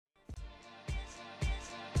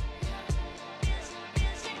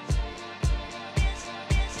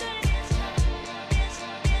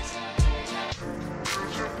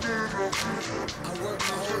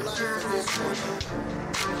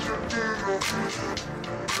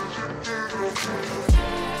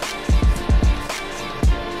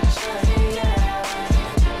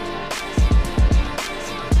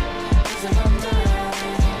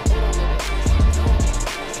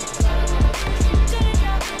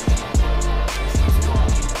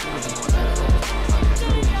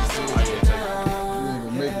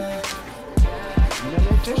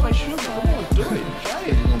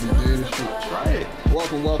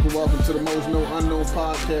Welcome to the Most Known Unknown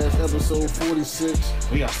Podcast, episode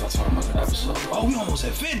 46. We gotta start talking about the episode. Oh, we almost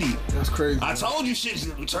at 50. That's crazy. I told you shit's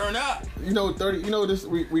gonna turn up. You know, 30. You know this.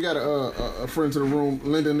 We got a friend to the room.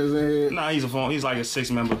 Lyndon is in here. Nah, he's a phone. He's like a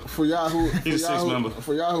 6 member. For y'all who, he's a 6 member.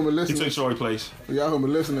 For y'all who been listening, he took Shorty place. For y'all who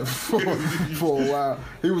been listening for a while,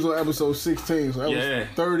 he was on episode 16. So that was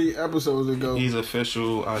 30 episodes ago. He's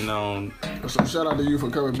official unknown. So shout out to you for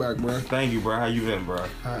coming back, bro. Thank you, bro. How you been, bro?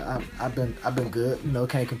 I've been good. You know,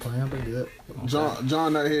 can't complain. I've been good.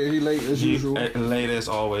 John not here. He late as usual. Late as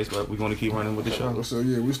always, but we're gonna keep running with the show. So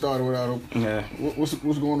yeah, we started without him. Yeah. What's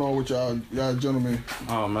going on with y'all gentlemen?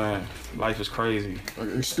 Oh man, life is crazy.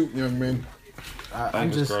 Astute young men.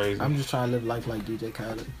 I'm just trying to live life like DJ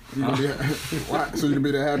Khaled. So you can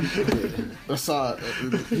be that happy? That's sad.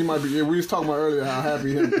 He might be. Yeah, we was talking about earlier how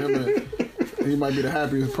happy him and he might be the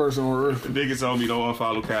happiest person on earth. Niggas told me don't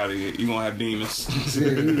unfollow Khaled. You gonna have demons.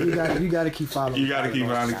 Yeah, you gotta keep following. You gotta keep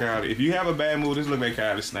following Khaled. If you have a bad mood, just look at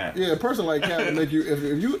Khaled snap. Yeah, a person like Khaled make you.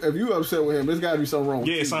 If you upset with him, there's gotta be something wrong.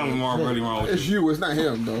 Yeah, something really wrong with you. It's you. It's not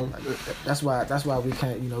him, though. That's why we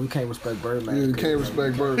can't. You know, we can't respect Birdman. Yeah, you can't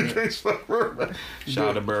respect Birdman. Shout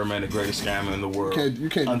out to Birdman, the greatest scammer in the world. You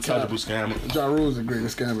can't untouchable scammer. Ja Rule's the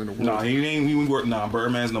greatest scammer in the world. Nah, he ain't. We work. Nah,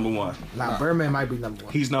 Birdman's number one. Nah, Birdman might be number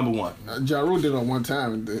one. He's number one. Ja Rule did it on one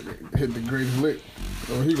time and hit the greatest lick.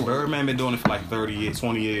 So Birdman been doing it for like 30 years,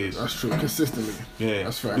 20 years. That's true, consistently. Yeah,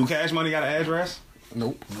 that's fact. Do Cash Money got an address?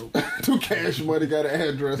 Nope. Do Cash Money got an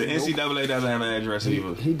address? The NCAA doesn't have an address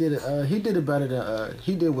either. He did it better than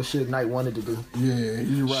he did what Suge Knight wanted to do. Yeah,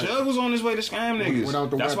 you're right. Suge was on his way to scam niggas.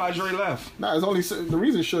 That's why Dre left. Nah, it's only the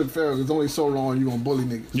reason Suge fell is only so long you gonna bully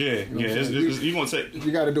niggas. Yeah, you gonna take.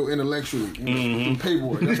 You got to do it intellectually, through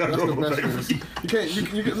paperwork. That's the best thing. You can't.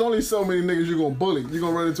 There's only so many niggas you gonna bully. You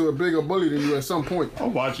gonna run into a bigger bully than you at some point.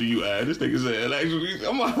 I'm watching you, add. This nigga said actually.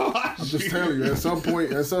 I'm just telling you. At some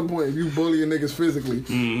point, if you bully a niggas physically,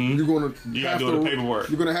 you gotta do the paperwork.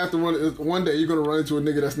 You're gonna have to run. One day you're gonna run into a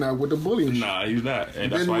nigga that's not with the bullying. Nah, he's not.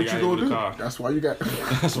 And that's why he got hit with the car. That's why you got.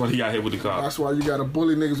 That's why he got hit with the car. That's why you gotta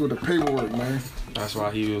bully niggas with the paperwork, man. That's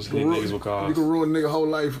why he was hitting niggas with cars. You can ruin a nigga whole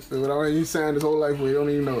life without he signed his whole life where he don't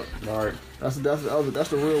even know it. All right. That's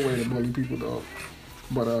the real way to bully people, dog.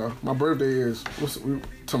 But my birthday is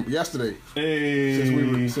yesterday.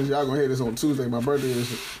 Hey. Since y'all gonna hear this on Tuesday, my birthday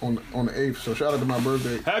is on the 8th. So shout out to my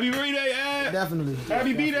birthday. Happy birthday, Ad. Definitely.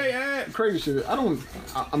 Happy birthday, Ad. Crazy shit. I'm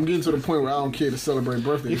getting to the point where I don't care to celebrate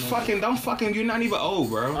birthdays. You're not even old,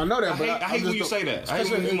 bro. I know that, but I hate when you say that. I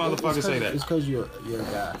hate when you motherfuckers say that. It's because you're a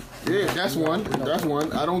guy. Yeah, that's one. That's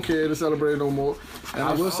one. I don't care to celebrate no more. And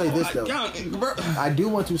I will say this though. I do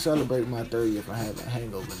want to celebrate my 30th if I have a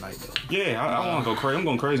hangover night though. Yeah, I want to go crazy. I'm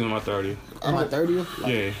going crazy on my 30th. On my 30th?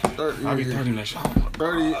 Yeah. 30, I'll be 30 next year.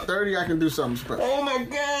 30, I can do something special. Oh my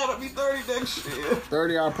God, I'll be 30 next year.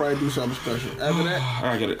 30, I'll probably do something special. After that,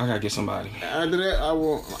 I gotta get somebody. After that,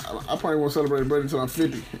 I probably won't celebrate a birthday until I'm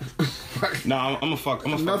 50. Nah, I'm gonna fuck the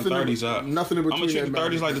 30s up. Nothing in between. I'm gonna treat the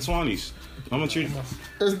 30s like the 20s. I'm gonna treat.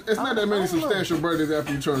 It's not that many substantial birthdays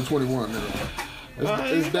after you turn 21.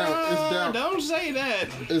 It's down. Don't say that.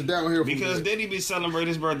 It's down here because Diddy be celebrating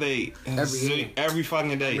his birthday every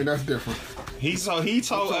fucking day. I mean, that's different. He told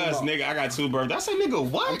us, nigga, I got 2 birthdays. I said, nigga,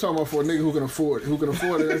 what? I'm talking about for a nigga who can afford it.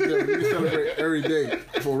 That's different. You celebrate every day.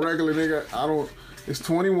 For a regular nigga, it's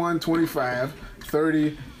 21, 25,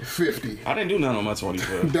 30, 50. I didn't do nothing on my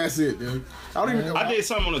 25th. That's it, dude. I did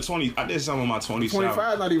something on the 20. I did something on my 27.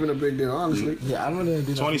 25 not even a big deal, honestly. Yeah, I really didn't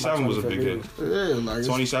do 27 was a big deal. Yeah, like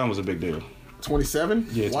 27 was a big deal. 27?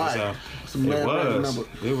 Yeah, 27. Why?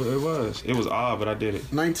 It was odd, but I did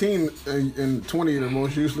it. 19 and 20 are the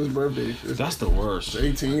most useless birthdays. That's the worst.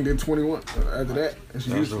 18, then 21. After that, it's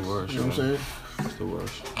useless. The worst. You know what I'm saying? That's the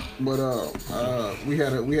worst. But we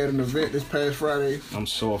had an event this past Friday. I'm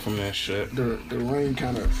sore from that shit. The rain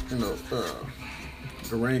kind of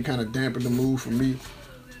dampened the mood for me.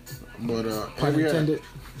 But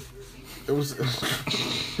it was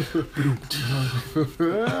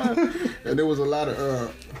and there was a lot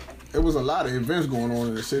of events going on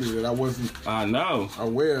in the city that I wasn't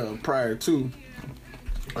aware of prior to.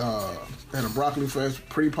 Had a Broccoli Fest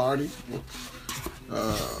pre-party.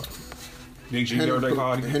 Big G birthday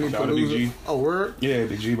party. Henny Palooza. Oh, word? Yeah,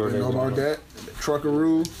 Big G birthday. You know about that?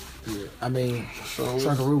 Truckaroo. Yeah, I mean,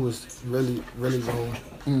 Trunkaroo was really low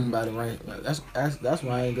by the rain. That's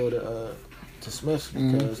why I didn't go to Smith's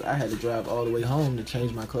because I had to drive all the way home to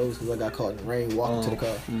change my clothes because I got caught in the rain walking to the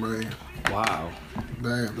car. Man. Wow.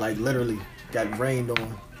 Damn. Like literally got rained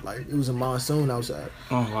on. Like it was a monsoon outside.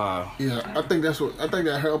 Oh wow. Yeah, I think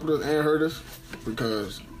that helped us and hurt us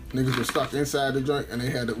because niggas were stuck inside the joint and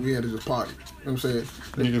we had to just party. You know what I'm saying?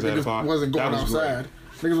 Niggas had to party. Wasn't going outside.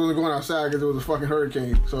 Niggas wasn't going outside because it was a fucking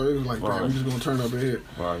hurricane. So it was like, damn, we just gonna turn up here.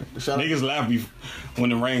 Right. Niggas left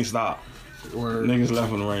when the rain stopped. Word. Niggas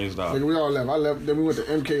left when the rain stopped. Nigga, we all left. I left. Then we went to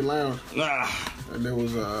MK Lounge. And there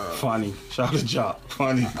was funny. Shout out to Jock.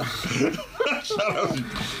 Funny. Shout out to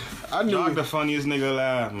Jock, the funniest nigga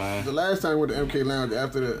alive, man. The last time we went to MK Lounge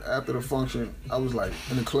after the function, I was like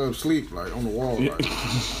in the club sleep, like on the wall,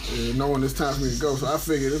 like knowing it's time for me to go. So I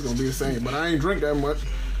figured it's gonna be the same. But I ain't drink that much.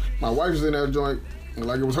 My wife was in that joint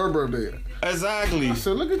like it was her birthday. Exactly. I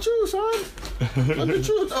said, look at you, son. Look at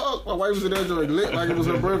you, dog. My wife was in that joint lit like it was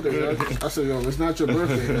her birthday. I said, yo, it's not your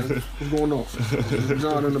birthday, man. What's going on?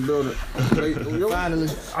 John in the building. Finally.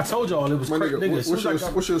 I told y'all it was crazy. What's your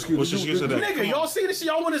excuse? What's your excuse today? Nigga, y'all see this shit?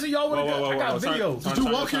 Y'all want to see? Y'all want to go? I got videos. Did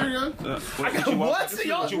you walk here, young? I got what?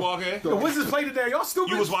 Y'all? Did you walk here? The Wizards played today. Y'all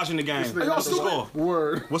stupid? You was watching the game. Are y'all stupid? Score?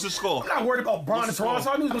 Word. What's the score? I'm not worried about Bron and Toronto.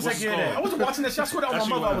 I knew he was going to take care of that. I wasn't watching that shit. I swear that was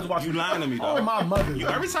my mother I was watching. You lying to me, dog. Oh, my mother.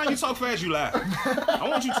 Every time you talk fast, you lie. I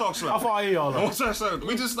want you to talk slow. How far are y'all?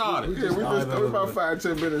 We just started. Yeah, we about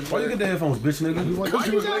 5-10 minutes. Why you get the headphones, bitch,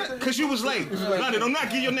 nigga? Because you was late. London, I'm not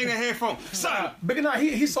giving your nigga a headphone. Son. Big Nah,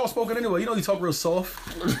 he's soft spoken anyway. You know he talk real soft.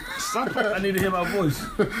 I need to hear my voice.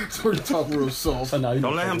 So he talk real soft.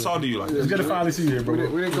 Don't let him talk to you like that. He's gonna finally see you here, bro.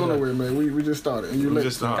 We didn't go nowhere, man. We just started. And you late.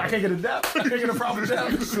 I can't get a dap. I can't get a proper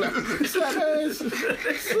dap. Slap ass.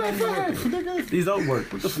 Slap five, nigga. These don't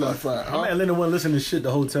work. What the Slap fuck? five. My man Leonard wasn't listening to shit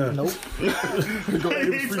the whole time. Nope. He was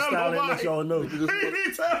freestyling and let y'all know.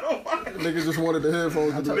 Niggas just wanted the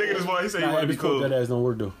headphones. Nigga just wanted, he said you want to be cool. That ass don't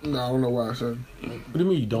work though. No, I don't know why, son. What do you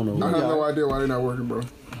mean you don't know? I have no idea why they're not working, bro.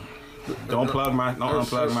 Don't unplug my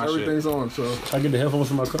shit. Everything's on, so I get the headphones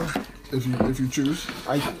from my car. if you choose.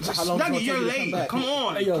 Snuggie, you're late. Come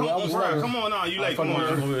on. Hey, yo, Come on now. You late. Come on.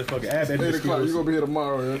 8 o'clock. You gonna be here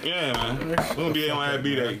tomorrow, yeah, man. We're gonna be here on Ab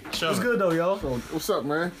Day. What's good though, y'all? So, what's up,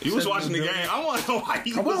 man? You was watching the game. I want to know why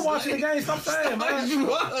you I wasn't watching the game. Stop saying, man. You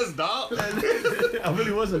was, dog. I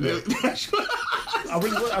really wasn't there.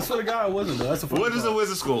 I swear to God, I wasn't there. That's the What is the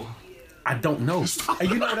Wizard School? I don't know. And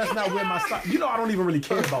you know that's not where my stop. You know I don't even really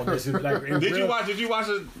care about this. Like, Did you watch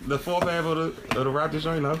the fourth half of the Raptors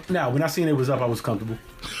show? No. Now, when I seen it was up, I was comfortable.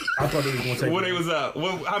 I thought it was going to take. When they was up,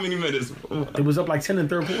 how many minutes? It was up like 10 in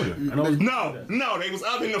third quarter. No, they was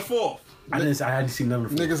up in the fourth. I hadn't seen none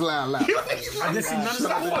of the Niggas loud. I didn't see none of the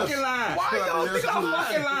fucking line. Why y'all think I'm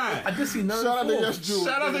fucking line? I didn't see none Shout of the out to Yes Jews.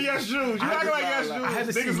 Shout out to Yes Jews. You acting like Yes Jews. I had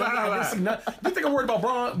to see Niggas none. I didn't see none. You think I'm worried about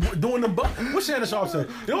Bron doing them? What Shannon Sharp said?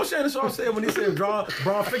 You know what Shannon Sharp said when he said Bron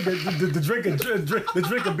figured the drink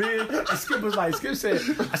a beer? And Skip was like, Skip said,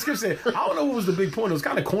 I don't know what was the big point. It was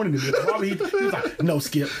kind of corny to me. Probably he was like, no,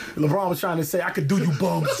 Skip. LeBron was trying to say, I could do you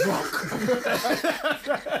bums drunk.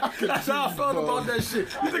 That's how I felt about that shit.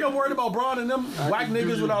 You think I'm worried about Bron and them whack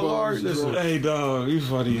niggas without large? Listen. Hey, dog, you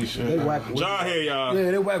funny as shit. They whack John here, y'all.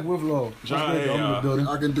 Yeah, they whack with law. John here, y'all.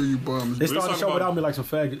 I can do you bums. They started the show without me like some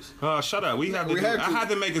faggots. Shut up. I had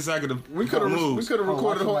to make executive We could have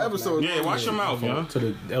recorded the whole episode. Yeah, watch your mouth, yo. To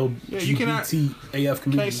the LGBT you cannot AF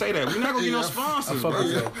community. Can't say that. We're not gonna get no sponsors.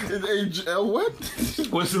 What?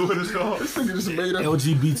 What it's called? This nigga just made up.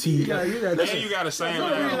 LGBT. You gotta say The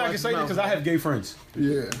only reason I can say that because I have gay friends.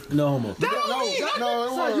 Yeah. No homo.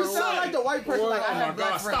 No, You sound like the white person. Like I Oh my have God!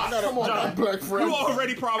 black friends. Stop! Come on, black friend. You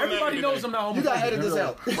already problematic. Everybody knows I'm not homo. You gotta edit this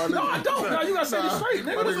out. No, I don't. No, you gotta say this straight,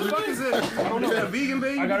 nigga. What is it? I don't know. Is that vegan,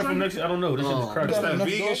 baby? I got it from next. I don't know. This shit is crack. Is that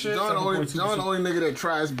vegan shit? John the only nigga that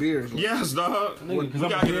tries beers. Yes, dog. Because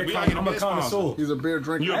I'm a connoisseur. He's a beer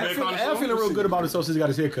drinker. You a beer I'm feeling real good about himself since he got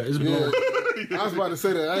his haircut. It's blowing. I was about to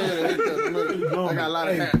say that. I ain't had a haircut. I got a lot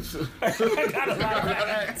of hats.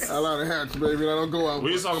 A lot of hats, baby. I don't go out.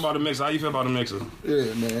 We just talking about the mixer. How you feel about the mixer?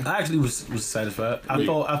 Yeah, man. I actually was satisfied. I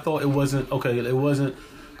thought it wasn't okay. It wasn't.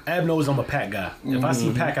 Ab knows I'm a pack guy. If I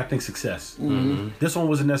see pack, I think success. This one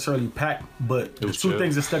wasn't necessarily pack, but the two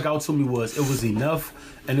things that stuck out to me was it was enough,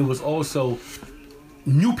 and it was also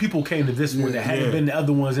new people came to this one that hadn't been the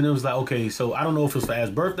other ones, and it was like, okay, so I don't know if it was for Ab's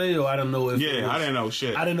birthday or I don't know if I didn't know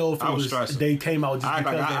shit. I didn't know if it was they came out just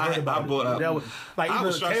because they heard about it. Like even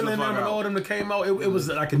Kaylin and all them that came out, it was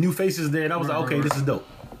like a new faces there, and I was like, okay, this is dope.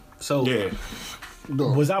 So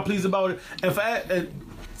was I pleased about it? And for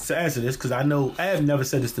to answer this, because I know Ab never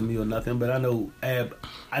said this to me or nothing, but I know Ab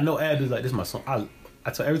is like, this is my song.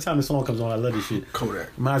 every time the song comes on, I love this shit. Kodak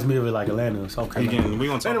Reminds me of it like Atlanta or something. Again, we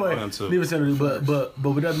gonna talk about them too. But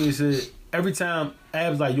with that being said, every time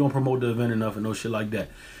Ab's like, you don't promote the event enough and no shit like that.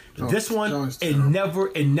 This one, it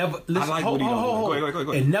never. Listen, I like what he doing.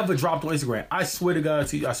 Go ahead. It never dropped on Instagram. I swear to God,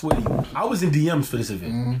 I swear to you, I was in DMs for this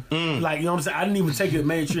event. Like, you know what I'm saying? I didn't even take it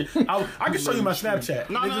mainstream. I can show you my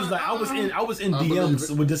Snapchat. I was in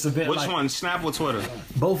DMs with this event. Which one? Snap or Twitter?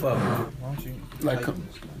 Both of them. Why don't you like?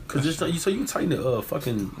 Cause you can tighten the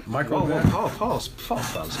fucking microphone. Pause.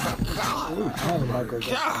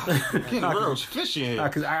 Getting real fishy here.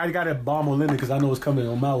 Cause I got a bomb on Leonard because I know it's coming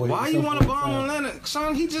on my way. Why you want to bomb on Leonard?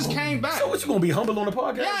 Son, he just came back. So what, you gonna be humble on the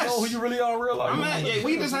podcast? Yes. Know who you really are in real life?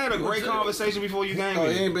 We just had a great conversation before you came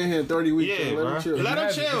here. He ain't been here in 30 weeks. Yeah, bro. Let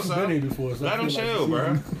him chill, son. Let him chill,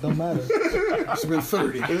 bro. Don't matter. It's been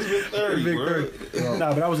 30. It's been 30, bro.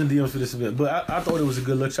 Nah, but I was in DMs for this event. But I thought it was a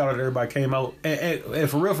good look. Shout out to everybody came out. And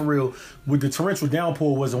for real, with the torrential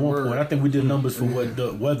downpour was at one point. I think we did numbers for what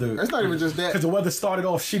the weather. It's not even just that. Because the weather started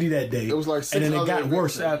off shitty that day. It was like 6 and then it got events.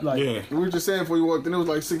 worse. We were just saying before you walked in, it was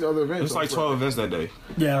like 6 other events. It was like 12 events that day.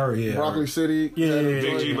 Yeah. Broccoli City. Yeah.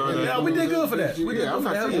 Big G birthday. Yeah, we did good for that. We did good for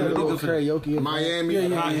that. We did good for karaoke. Miami.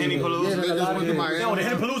 Henny Palooza. Niggas went to Miami. No, the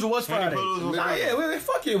Henny Palooza was Friday.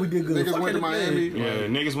 Fuck yeah, we did good. Niggas went to Miami. Yeah,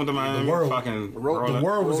 niggas went to Miami. The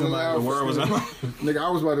world was in Miami. Nigga, I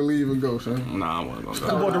was about to leave and go, son. Nah, I wasn't gonna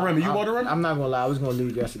go. You bought the Remy? I'm not gonna lie, I was gonna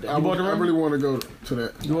leave yesterday. I really want to go to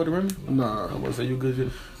that. You bought the Remy? Nah. I want to say you good shit.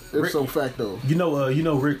 It's so fact though. You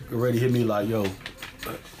know, Rick already hit me like, yo,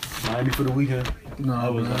 Miami for the weekend. No, I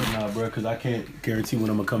was like, nah, bro, because I can't guarantee when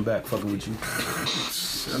I'm gonna come back fucking with you.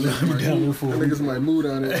 Niggas might move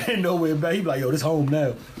down there. Ain't nowhere back. He be like, yo, this home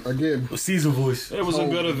now. Again. Caesar voice. It was a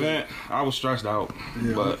good event. I was stressed out,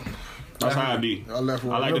 but that's how I be. I left.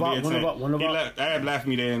 I like to be intent. Ab left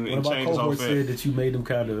me there and changed his whole fit. Said that you made them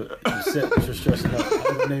kind of upset that you're stressing out.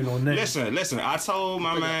 I name no name. Listen. I told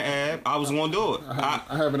my man Ab I was gonna do it. I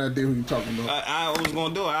have an idea who you talking about. I was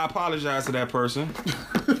gonna do it. I apologize to that person.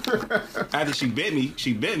 After she bit me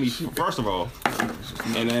first of all,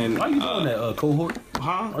 and then why you doing that cohort?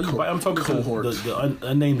 Huh? I'm talking cohort. The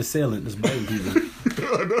unnamed assailant that's biting people.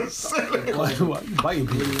 Why you biting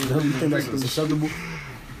people? You think that's acceptable?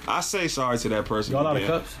 I say sorry to that person. Y'all out of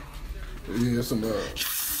cups? Yeah, some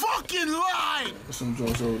fucking lie. Some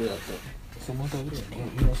joints over there. Someone's over there.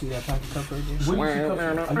 You don't see that pocket cup right there?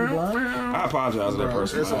 Are you blind? I apologize to that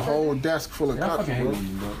person. It's a whole desk full of cups, bro.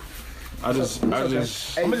 I'm gonna just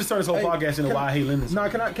turn this whole podcast into why I hate Lennon. No,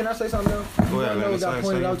 can I say something else? Go ahead, Lennon. Got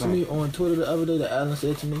pointed out to me on Twitter the other day that Alan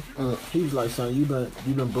said to me. He was like, "Son, you've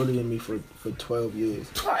been bullying me for 12 years."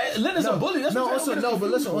 Lennon's a bully. That's but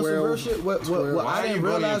listen, on some real shit. What I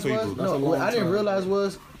didn't realize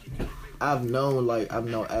was I've known Ab, I've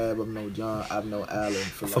known John, I've known Alan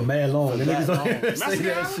for mad long. Say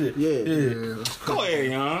that shit. Yeah. Go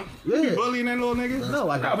ahead, young. You be bullying that little nigga? No,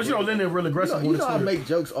 but you know Lennon real aggressive. You know I make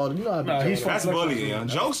jokes all the time. That's bullying, young.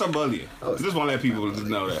 Jokes are bullying. Just want to let people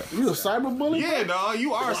know that. You a cyber bully? Yeah, dog.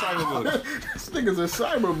 You are a cyber bully. This nigga's a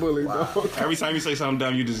cyber bully, dog. Every time you say something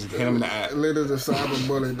dumb, you just hit him in the eye. Lennon's a cyber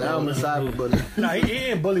bully, dog. I'm a cyber bully. Nah, he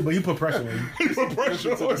ain't bully, but he put pressure on you. He put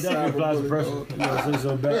pressure on you. He applies the pressure. You know,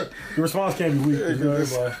 so bad. The response can't be weak.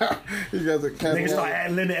 He got the niggas start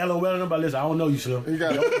adding Lennon LOL and I'm like, listen, I don't know you, sir.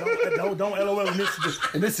 Don't LOL in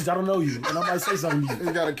this I don't know you. And I might say something to you.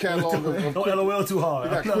 He got a catalog of don't LOL too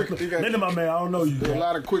hard. Lennon, my man, I don't know you. A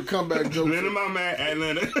lot of quick comeback jokes. Lennon, my man, and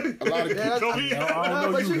Lennon. A lot of I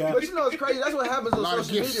don't know you, guys. But you know it's crazy. That's what happens on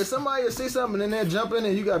social media. Somebody will say something and then they jump in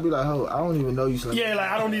and you gotta be like, oh, I don't even know you. Yeah, like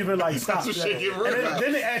I don't even like stop. And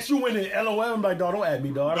then they ask you when it LOL. I'm like, dog, don't add me,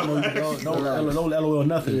 dog. I don't know you, dog. No LOL,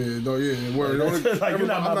 nothing. Yeah, word. Like, I'm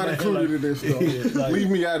not included in this stuff. Leave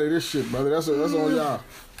me out of this shit, brother. That's on y'all.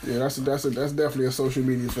 Yeah, that's definitely a social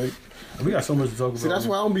media fake. We got so much to talk about. See, that's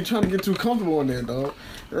why I don't be trying to get too comfortable on that, dog.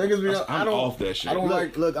 I'm off that shit. I don't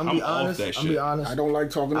like. Look, I'm be honest. I don't like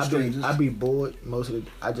talking to strangers. I be bored most of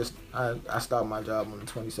the. I start my job on the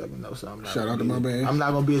 22nd though, so I'm not. Shout out to my man. I'm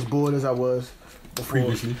not gonna be as bored as I was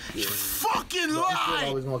previously. Yeah. Fucking lie. I'm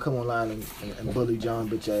always gonna come online and bully John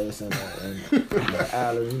bitch ass and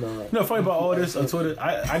Alan, you know. You know, funny about all this on Twitter,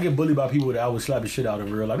 I get bullied by people that I would slap the shit out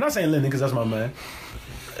in real life. I'm not saying Lennon because that's my man.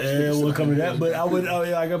 And we'll come to that, but I would. Oh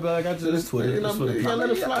yeah, I got this Twitter. That's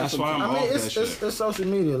why I'm off that shit. It's social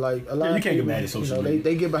media. Like a lot. You can't get mad at social media.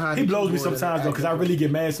 They get behind. He blows me sometimes though, because I really get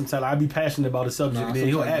mad sometimes. I be passionate about a subject, and then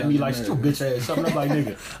he'll at me like, "You bitch ass," something. I'm like,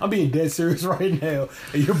 "Nigga, I'm being dead serious right now,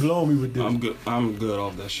 and you're blowing me with this." I'm good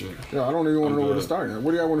off that shit. Yeah, I don't even want to know where to start. Now.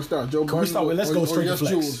 Where do y'all want to start? Joe Budden? Let's go straight to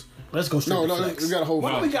flex. Let's go straight to Flex. We got to hold.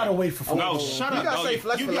 Why do we gotta wait for Flex? No, shut up. You gotta say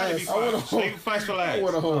Flex for last. Save Flex for last. I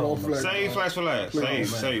want to hold on Flex. Save Flex for last.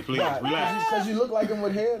 Save, please. Relax. Because you look like him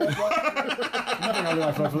with hair. That's why. Nothing I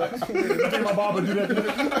look like Flex. You think my barber do that to me?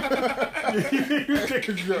 You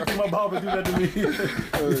think my barber do that to me?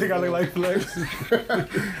 You think I look like Flex?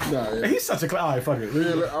 Nah, He's such a alright, fuck it.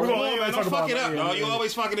 We're gonna always talk Don't fuck it up, dog. You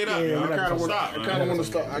always fucking it up.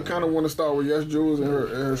 I kind of want to start with Yes Jules and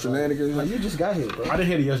her shenanigans. You just got here, bro. I didn't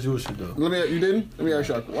hear the Yes Jules shit though. You didn't? Let me ask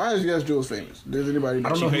you, why is Yes Jules famous? Does anybody know?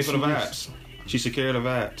 I don't know. She paid for the vibes. She secured the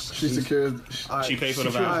vibes. She paid for the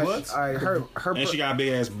vibes. What? All right, her And she got a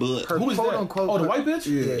big ass butt. her Who is quote that? unquote. Oh, the white bitch?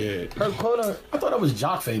 Yeah. Her quote. I thought that was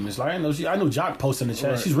Jock famous. Like I know Jock posted in the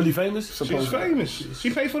chat. Right. She's really famous. She's famous.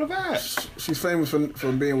 She paid for the vibes. She's famous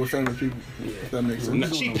for being with famous people. If that makes sense. No,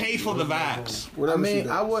 she paid for the vibes. Whatever I she mean,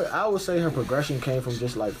 does. I would say her progression came from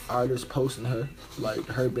just like artists posting her, like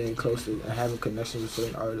her being close to and having connections with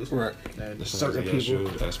certain artists, Right. And certain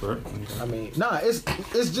people. Expert. I mean,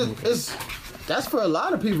 it's that's for a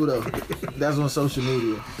lot of people though. That's on social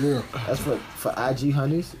media. Yeah. That's for IG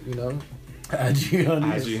honeys, you know. IG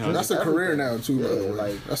honey. That's a career now too. By the way.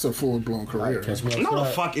 like- That's a full blown career. Catch me No, the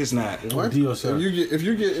outside. fuck is not. What? Deal, sir. If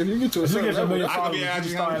you get to a If you certain get to a level, million I could be followers, IG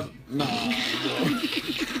you start. honey.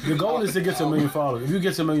 The goal is to get to 1 million followers. If you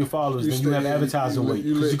get to 1 million followers, then you stay have in- advertising weight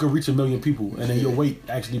you because lit. you can reach 1 million people, and then your weight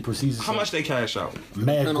actually proceeds. How much they cash out?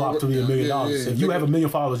 Mad Depend go on up to be $1 what- million. yeah. If you have 1 million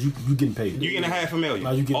followers, you getting paid. You getting $500,000.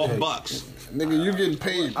 No, you getting all paid. bucks. nigga, you getting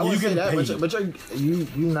paid. I would you say getting that, paid. but you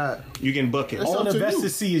not. You getting buckets. That's All up the to best you. to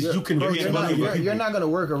see is Yeah. you can Bro, reach you're 1 not- million. You're not gonna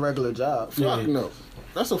work a regular job. Fuck no.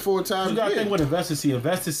 That's a full time. You gotta gig. think what investors see.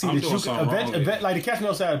 Investors see I'm that doing you something can wrong event like the Catch Me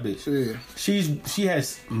Outside bitch. Yeah. She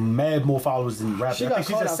has mad more followers than rapper. She I got think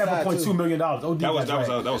she's at caught outside, $7.2 too. million. OD That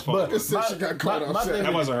was false. It said she got caught outside.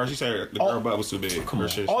 That wasn't her. She said the girl butt was too big. Her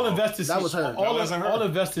shit's All small. investors That see, was her. All, That wasn't her. all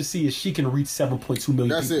investors see is she can reach 7.2 million.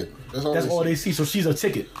 That's people. it. That's all. That's they all see. they see. So she's a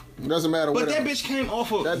ticket. It doesn't matter. But what that bitch came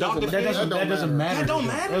off of That Dr. doesn't- That Phil. doesn't matter. That don't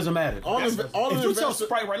matter? That doesn't matter. All if you tell investors-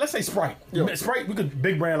 Sprite, right? Let's say Sprite. Yo. Sprite, we could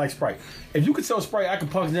big brand like Sprite. If you could tell Sprite, I can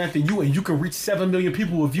punch that to you, and you can reach 7 million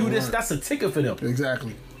people who view this. Right. That's a ticket for them.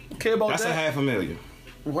 Exactly. Care about That's that? $500,000.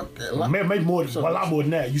 What? Maybe more, a lot more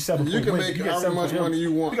than that. You 7. You can make however much money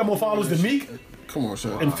you want. You got more followers than Meek Come on,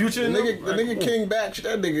 son. and Future. The nigga King Batch,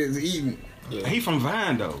 that nigga is eating. He from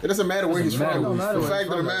Vine though. It doesn't matter where he's matter from. where he's The from. fact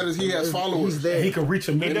of the matter is he has followers. He's there. He can reach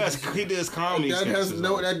a He million. does comedy. That has sketches,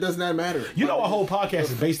 no. though. That does not matter. You know, our whole podcast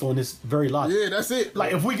is based on this very logic. Yeah, that's it.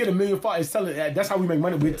 Like if we get 1 million followers, that's how we make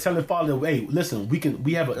money. We're telling followers, hey, listen, we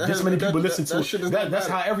have this many people listen to shit does it. not That's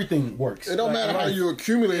matter. how everything works. It don't matter how you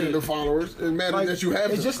accumulated the followers. It matters Like, that you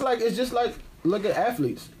have it's them. just like look at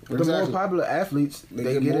athletes. The Exactly. more popular athletes, They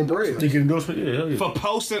they get get more endorsements. bread. They get endorsement. Yeah, hell yeah. For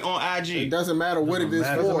posting on It IG. doesn't matter what it is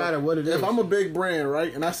matter. for. Doesn't matter what it is. If I'm a big brand,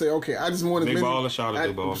 right, and I say, okay, I just want as Big many. baller, shout out to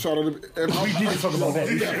Big Baller. Shout out to. If We need to talk about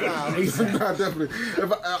that. Nah, definitely.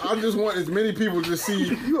 If I just want as many people to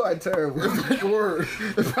see. You are terrible. Word.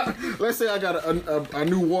 Let's say I got a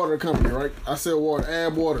new water company, right? I sell water,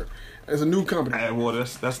 Ab Water. It's a new company. Add water.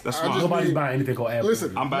 That's smart. just- Nobody's buying anything called Apple.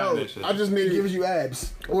 Listen, I'm buying No, that shit. I just It need. gives you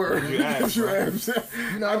abs. Word. you abs, Gives you right? abs.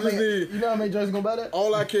 You know I how just many? need. You know how many joints gonna buy that?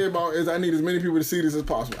 All I care about is I need as many people to see this as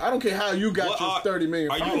possible. I don't care how you got your 30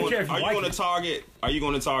 million Are you followers. care if you like going to it. target? Are you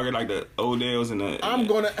going to target like the Odell's and the? I'm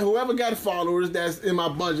gonna whoever got followers that's in my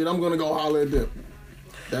budget. I'm gonna go holler at them.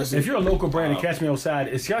 That's it. If you're a local brand and Catch Me Outside,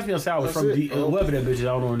 if Catch Me Outside was That's from it, bro. whoever that bitch is, I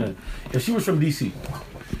don't know her name. If she was from DC,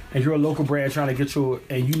 and you're a local brand trying to get your,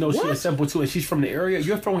 and you know she What? has 7.2 and she's from the area,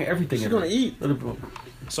 you're throwing everything She's at her. gonna eat.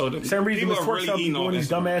 So the Same reason people Miss are Twerk really eating doing on these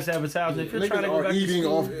Instagram. dumbass advertisements. If you're trying to Niggas go are back to eating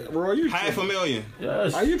school, off. Bro, are you tripping? $500,000.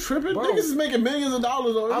 yes. Are you tripping? Bro. Niggas is making millions of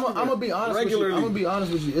dollars on I'm Instagram. gonna be honest regularly. with you. I'm gonna be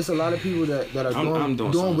honest with you. It's a lot of people that are I'm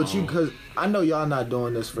doing doing what something you because I know y'all not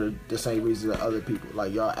doing this for the same reason that other people.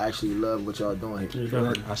 Like y'all actually love what y'all doing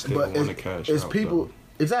here. I still But want to cash it's out, people. though.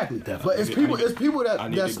 Exactly. Definitely. But it's people I that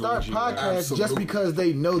need to go start to you. podcasts just Absolutely. because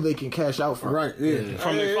they know they can cash out from. Right, yeah.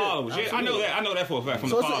 From Yeah, the yeah, followers. Yeah, I know that. I know that for a fact. From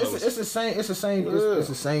So the followers. it's the same. It's the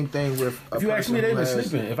same thing with. If you ask me, they've been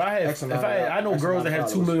sleeping. If I know girls that had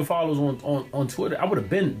 2 million followers on Twitter, I would have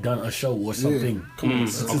been done a show or something to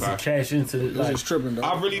okay. cash into the. This Like, is tripping, though.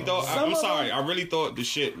 I really thought. I'm of sorry. I really thought the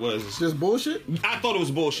shit was. Just bullshit? I thought it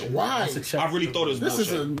was bullshit. Why? That's a check. I really thought it was This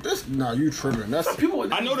bullshit. is this. Nah, you tripping. That's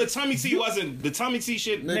people, I know the Tommy T wasn't the Tommy T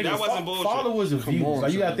shit. Nigga, That wasn't bullshit. Followers and views. on,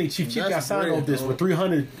 like you gotta son. think Chief That's got signed bread, off this bro. with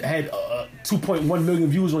 300 had 2.1 million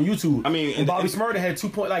views on YouTube. I mean, and Bobby Shmurda had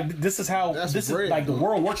 2. This is how this great, is like the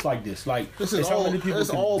world works like this. Like this is all. It's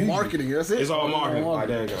all marketing. That's it. It's all marketing. Like,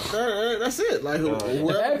 there you go. That's it. Like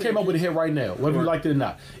if Ab came up with a hit right now, whether you liked it or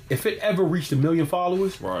not, if it ever reached 1 million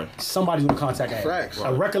followers, somebody's gonna contact Ab. Facts.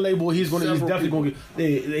 A record label, he's definitely gonna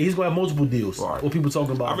get. He's gonna have multiple deals. What people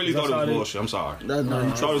talking about? I really thought it was bullshit. I'm sorry.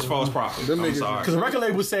 I thought it was false prophet. I'm sorry. Because the record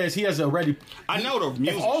label says he has already. I know the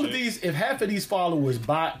music. If half of these followers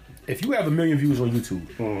buy, if you have 1 million views on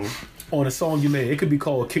YouTube on a song you made, it could be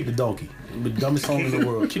called "Kick the Donkey," the dumbest song in the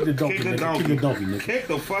world. Kick the donkey, nigga. Kick the donkey, nigga. Kick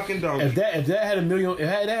the fucking donkey. If that had a million,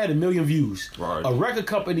 that had 1 million views, a record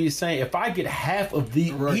company is saying, if I get half of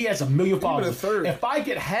the, he has 1 million followers. If I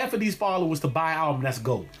get half of these followers to buy an album, that's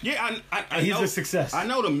gold. Yeah, I he's know, a success. I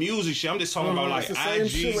know the music shit. I'm just talking about like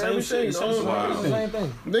IG. Same thing.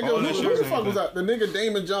 Nigga, who the fuck was that? The nigga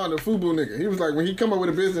Damon John, the FUBU nigga. He was like, when he come up with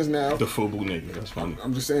a business now. The FUBU nigga. That's funny.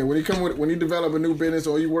 I'm just saying, when he develop a new business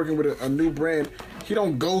or he working with a new brand, he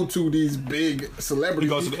don't go to these big celebrities.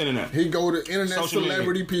 He goes to the internet. He go to internet social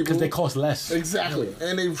celebrity people because they cost less. Exactly,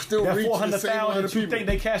 and they still reach the same amount of people. You think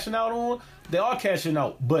they cashing out on? They are cashing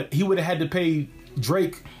out, but he would have had to pay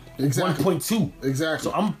Drake 1.2.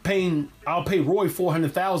 Exactly. So I'll pay Roy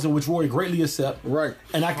 400,000, which Roy greatly accept. Right.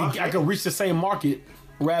 And I can reach the same market.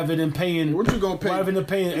 Rather than paying, what you gonna pay? Rather than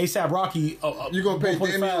paying ASAP Rocky, you gonna pay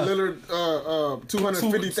Damian Lillard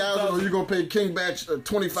 250,000, or you gonna pay King Batch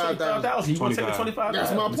 25,000? You gonna take the 25,000?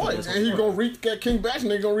 That's my point. And he gonna reach that King Batch,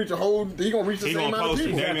 and they gonna reach the same amount of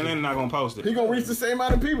people. Damian Lillard not gonna post it. He gonna reach the same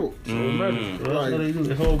amount of people. Come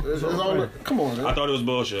on, man. I thought it was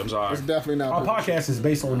bullshit. I'm sorry. It's definitely not. Our podcast is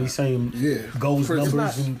based on these same goals,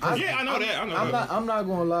 numbers. I know that. I'm not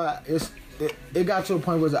gonna lie. It got to a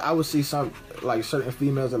point where I would see some like certain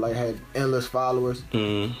females that like had endless followers,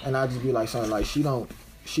 and I'd just be like, something like she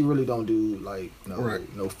really don't do like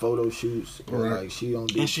no photo shoots, or like she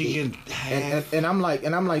don't do. And she and I'm like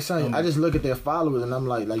son, I just look at their followers and I'm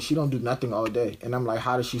like she don't do nothing all day, and I'm like,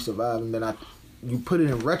 how does she survive? And then you put it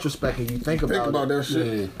in retrospect and you think about that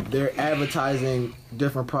shit. They're advertising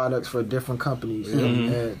different products for different companies,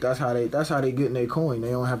 and that's how they getting their coin. They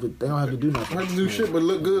don't have to do nothing. They don't have to do shit but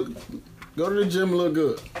look good. Go to the gym, look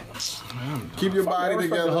good. Keep your body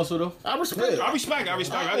together. The hustle, though. I respect. I was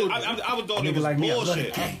thought it was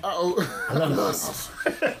bullshit. I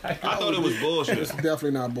thought it was bullshit. It's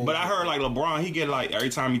definitely not bullshit. But I heard like LeBron, he get like every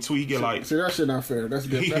time he tweet, he get like. See, that shit not fair. That's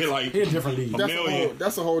different. He get like a different league.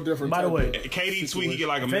 That's a whole different. By the way, KD tweet, he get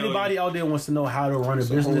like a if million. anybody out there wants to know how to run a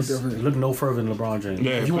business, look no further than LeBron James.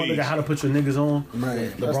 Yeah, if you want to look at how to put your niggas on,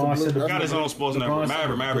 man, LeBron said got his own sports network.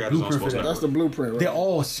 Maverick got his own sports network. That's the blueprint. They're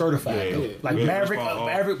all certified. Like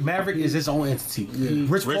Maverick is his own entity.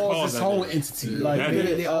 Rich Paul is his own entity. Like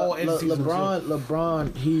they all entities.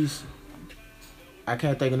 LeBron, he's. I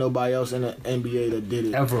can't think of nobody else in the NBA that did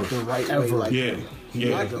it ever the right way. Like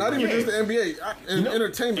not even just the NBA.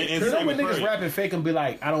 Entertainment. You know when niggas rapping fake and be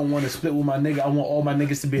like, I don't want to split with my nigga. I want all my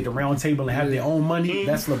niggas to be at the round table and have their own money.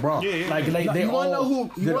 That's LeBron. Like they you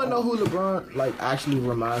all. You wanna know who LeBron like actually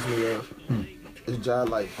reminds me of? It's just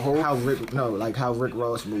like how Rick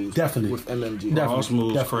Ross moves. Definitely with MMG. Ross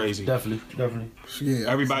moves crazy. Definitely. Yeah,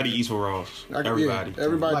 everybody eats with Ross. Everybody.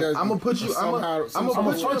 Everybody does. I'm gonna put you. I'm gonna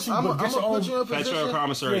put you in a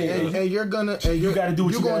position. And you're gonna. And you gotta do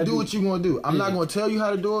what you gotta do. What you gonna do. I'm not gonna tell you how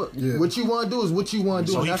to do it. Yeah. What you wanna do is what you wanna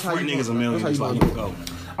do. So and that's how you niggas a million. That's how you go.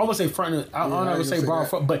 I would say front. I'm not gonna say broad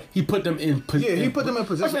front, but he put them in position. Yeah, he put them in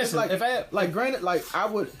position. It's like if I like granted, like I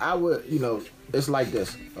would, it's like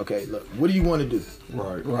this. Okay, look, what do you want to do?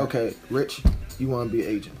 Right. Okay, Rich, you want to be an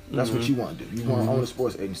agent. That's what you want to do. You want to own a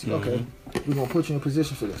sports agency. Okay, we're gonna put you in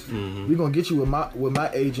position for this. We're gonna get you with my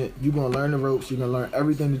agent. You're gonna learn the ropes. You're gonna learn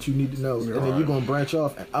everything that you need to know, and then you're gonna branch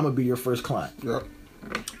off. And I'm gonna be your first client. Yep.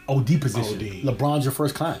 OD position. LeBron's your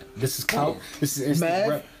first client. This is clout. This is instant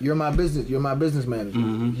rep. You're my business. You're my business manager.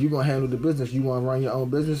 You gonna handle the business. You want to run your own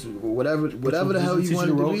business. Whatever the hell you want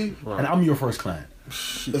it to be. And I'm your first client.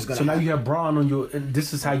 So now you have Braun on your. And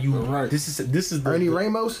this is how you. Right. This is Ernie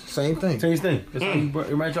Ramos. Same thing. That's how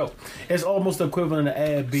you match up. It's almost the equivalent of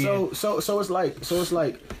ad being. So it's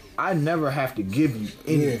like. I never have to give you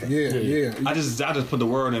anything. Yeah. I just put the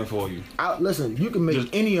word in for you. Listen, you can make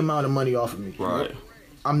any amount of money off of me. Right.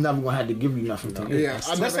 I'm never gonna have to give you nothing. Yeah,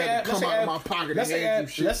 I never had to come out of my pocket. Let's say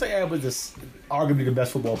Ab was arguably the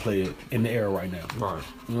best football player in the era right now. Right.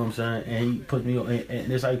 You know what I'm saying? And he put me on,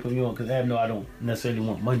 and that's how he put me on. Because Ab, I don't necessarily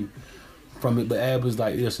want money from it, but Ab was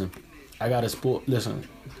like, listen, I got a sport. Listen,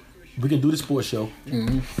 we can do the sports show.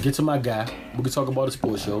 Get to my guy. We can talk about the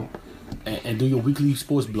sports show. and do your weekly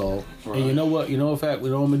sports blog. Right. And you know what? You know, in fact,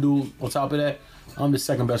 what I'm gonna do on top of that, I'm the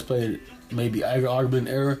second best player, maybe arguably in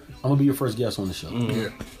error. I'm gonna be your first guest on the show. Yeah.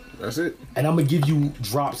 That's it. And I'm gonna give you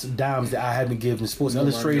drops and dimes that I haven't given Sports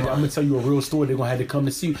Illustrated. I'm gonna tell you a real story. They're gonna have to come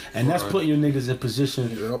to see you, and that's putting your niggas in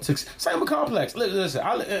position. To same with Complex. Listen.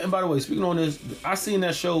 And by the way, speaking on this, I seen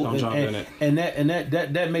that show, and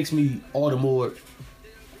that makes me all the more.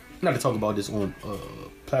 Not to talk about this on a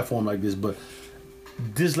platform like this, but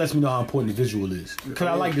this lets me know how important the visual is. Because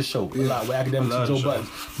I like the show a lot with Academics and Joe Budden.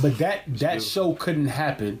 But that show couldn't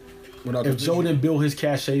happen if Joe didn't build his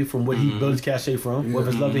cachet from what he built his cachet from, whether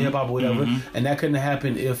it's Love and Hip Hop or whatever, and that couldn't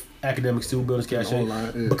happen if Academics still built his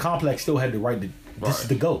cachet. But Complex still had the right to. This is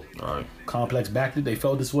the GOAT. Right. Complex backed it. They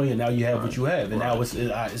felt this way, and now you have what you have, and now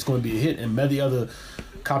it's going to be a hit, and many other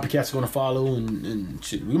copycats are going to follow, and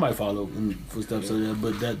shit, we might follow in footsteps of that.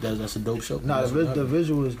 But that's a dope show. No, the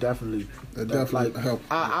visual is definitely help.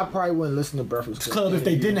 I probably wouldn't listen to Breakfast Club if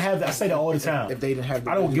they didn't have that. I say that all the time. If they didn't have,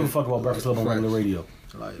 I don't give a fuck about Breakfast Club on regular radio.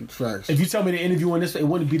 Like, facts. If you tell me to interview on this, it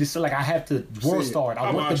wouldn't be the same. Like I have to world star it.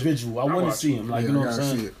 I want the visual. I want to see him. Like you know what I'm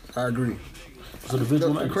saying? See it. I agree. So the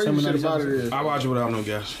visual. The crazy shit about it is, I watch it without no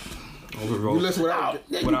guests. You listen without.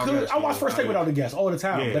 Yeah, you could. I watch First Take without the guests all the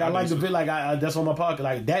time, but I like the bit like that's on my pocket.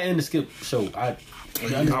 Like that and the Skip show. I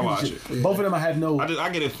watch it. Yeah. Both of them I have no. I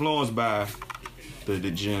get influenced by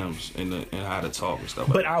the gems and how to talk and stuff.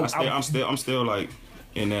 But I'm still like.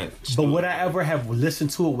 In that but would I ever have listened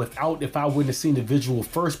to it without if I wouldn't have seen the visual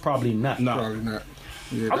first? Probably not. No. Probably not.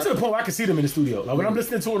 Yeah, I'm to the point where I can see them in the studio. Like when I'm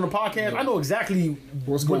listening to it on the podcast, I know exactly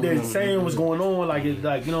what they're saying, what's going on. Like you know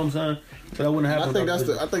what I'm saying. So that wouldn't happen. I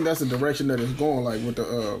think that's the direction that it's going. Like with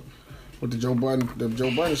the Joe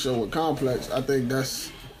Budden show with Complex. I think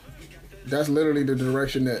that's literally the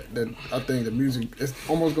direction that I think the music is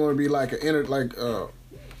almost going to be like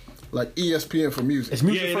like ESPN for music. It's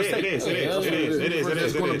music first take. It is.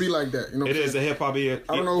 It's going to be like that. You know, it is a hip hop. I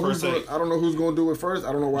don't know who's going to do it first.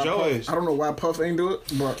 I don't know why. I don't know why Puff ain't do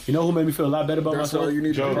it. But you know who made me feel a lot better about myself? You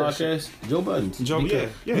need Joe podcast. Joe Budden. Yeah.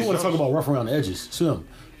 You want to talk about rough around the edges? Slim.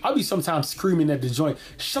 I'll be sometimes screaming at the joint,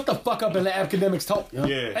 shut the fuck up and let Academics talk. You know?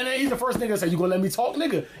 Yeah. And then he's the first nigga to say, you gonna let me talk,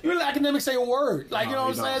 nigga? You let Academics say a word. Like, you know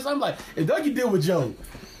what I'm saying? So I'm like, if Dougie deal with Joe,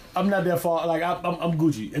 I'm not that far. Like I'm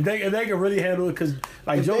Gucci. If they can really handle it, because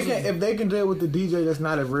like if they can deal with the DJ that's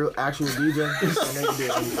not a real actual DJ, then they can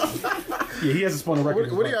deal with it. Yeah, he has to spawn a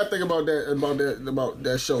record. What do y'all think about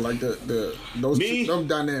that show? Like those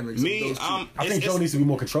dynamics. I think Joe needs to be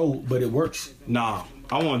more controlled, but it works. Nah.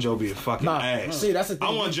 I want Joe to be a fucking ass. See, that's the thing.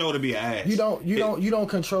 I want Joe to be an ass. You don't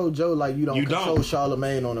control Joe like you don't control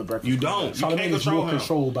Charlamagne on a Breakfast. You don't. Charlamagne is more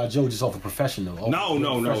controlled by Joe just off a professional. No.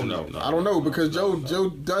 I don't know because Joe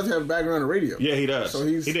does have a background in radio. Yeah, he does. So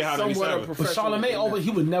he did somewhat a professional. But Charlamagne always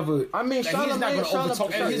he would never. I mean, he's not going to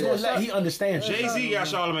overtalk, and he's going to let he understands. Jay-Z got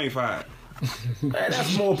Charlamagne fired. Man,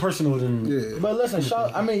 that's more personal than. Yeah. But listen,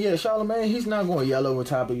 Charlamagne, he's not going to yell over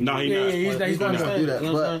top of you. No, he's not going to do that.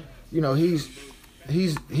 But you know, he's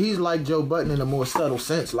like Joe Budden in a more subtle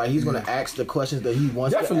sense. Like he's gonna ask the questions that he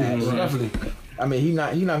wants to ask. Definitely. I mean, he's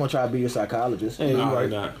not gonna try to be a psychologist. Hey, right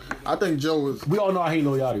now. I think Joe is. We all know I hate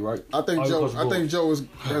Lil Yachty, right? I think Joe has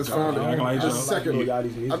found his second.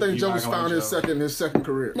 I think Joe has found his second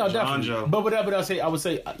career. No, definitely. But whatever I would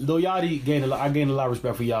say Lil Yachty gained a lot of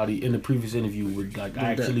respect for Yachty in the previous interview. With like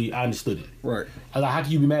I understood it. Right. Like how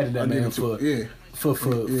can you be mad at that man for? Yeah. For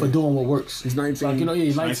doing what works. He's 19. Like, you know,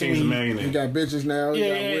 he's 19. He got bitches now.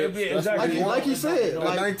 Exactly. Like he said.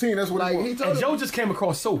 At 19, that's what he told. And Joe just came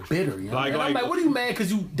across so bitter. You know? And I'm like, what are you mad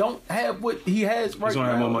because you don't have what he has right now? He's going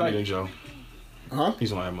to have more money than Joe. Huh?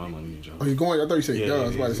 He's going to have more money than Joe. Oh, he's going? I thought you said I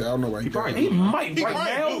was about to say, I don't know why he might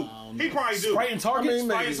right now. He probably do. Sprite and Target. And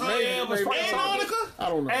Monica? I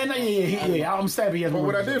don't know. And I'm sad he has. But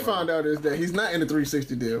what I did find out is that he's not in the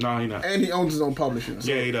 360 deal. No, he's not. And he owns his own publishing. So.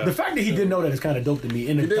 Yeah, he does. The fact that he didn't know that is kind of dope to me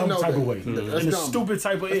in a dumb type of way. That's in a stupid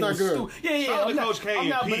type of way. That's not good. I'm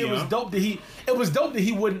not, but it was dope that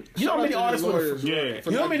he wouldn't. You know how many artists would. Yeah.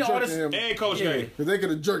 You know how many artists. And Coach K. Because they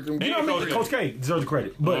could have jerked him. You know how many Coach K deserves the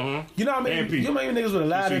credit. But you know how many niggas would have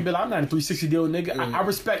lied and be like, I'm not in a 360 deal, nigga. I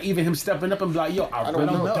respect even him stepping up and be like, yo, I really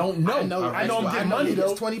don't know. I know I'm getting money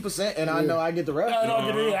though. 20%, and I know I get the rest. I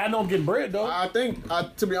know I'm getting bread though. I think,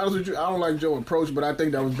 to be honest with you, I don't like Joe's approach, but I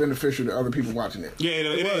think that was beneficial to other people watching it. Yeah,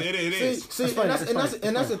 it is. See, and that's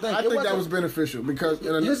the thing. I think that was beneficial because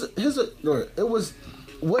go ahead. It was.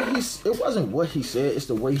 It wasn't what he said, it's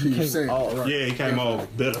the way he came off. Right. Yeah, he came off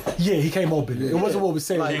bitter. Yeah, he came off bitter. It wasn't what we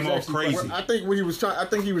said. He came off crazy. I think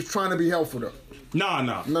he was trying to be helpful though. No.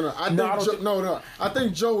 I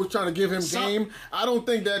think Joe was trying to give him game. I don't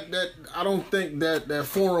think that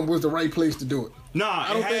forum was the right place to do it.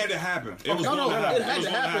 Nah, it had to happen. It was going to happen. It had to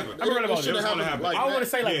happen. I'm real about it. I want to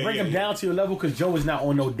say like bring him down to your level because Joe is not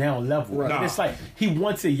on no down level. Right. Nah. It's like he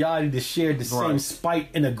wanted Yachty to share the same spite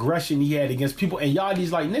and aggression he had against people, and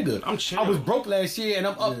Yachty's like, nigga, I was broke last year and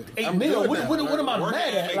I'm up $8 million. What am I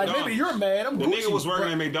mad at? Like maybe you're mad. I'm the Gucci. Nigga was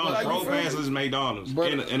working at McDonald's. Drove past his McDonald's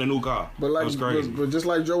in a new car. But like, it was crazy. But just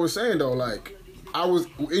like Joe was saying though, like I was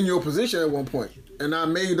in your position at one point. And I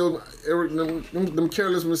made them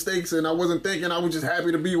careless mistakes, and I wasn't thinking. I was just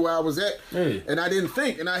happy to be where I was at, and I didn't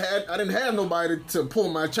think, and I didn't have nobody to pull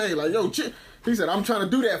my chain. Like, yo, he said, I'm trying to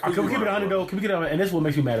do that for you. Can we keep it 100 though? Can we get it 100? And this is what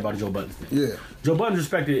makes me mad about Joe Budden thing. Yeah, Joe Budden's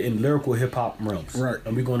respected in lyrical hip hop realms, right?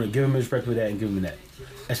 And we're going to give him respect for that and give him that.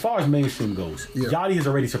 As far as mainstream goes, Yachty has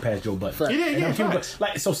already surpassed Joe Budden. He did,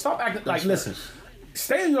 like, so stop acting like. Listen.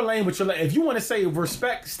 Stay in your lane with your lane. If you want to say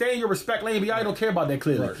respect, stay in your respect lane, but Yachty don't care about that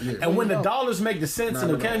clearly. Right, and when the dollars make the sense and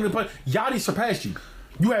the candy, Yachty surpassed you.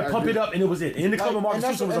 You had Pump It Up and it was it. In the club of Marcus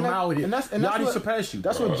Houston was a mile hit. Yachty surpassed you.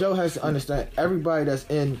 That's what Joe has to understand. Everybody that's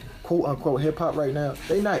in quote unquote hip hop right now,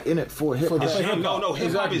 they not in it for hip hop. No,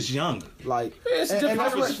 hip hop is young. Like it's and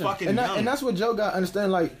that's what Joe got to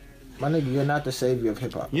understand. Like, my nigga, you're not the savior of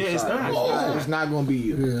hip hop. Yeah, it's not. It's not gonna be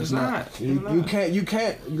you. Yeah, it's not. You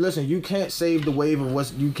can't listen. You can't save the wave of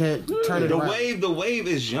what's. You can't turn it around. The wave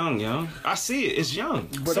is young, yo. I see it. It's young.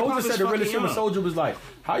 But Soulja said the realest shit when Soulja was like,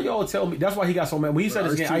 "How y'all tell me?" That's why he got so mad when he said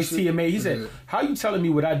this again. Ice-T and May. He said, "How you telling me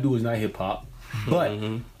what I do is not hip hop?"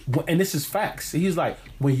 But and this is facts. He's like,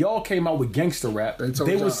 when y'all came out with gangster rap,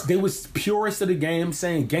 they was purists of the game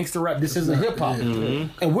saying gangster rap. This isn't hip hop. And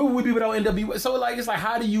where would we be without NWA? So like, it's like,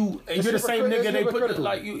 how do you? You're the same nigga they put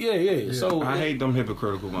like you. Yeah. So I hate them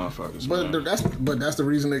hypocritical motherfuckers. But that's the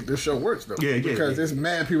reason this show works though. Because there's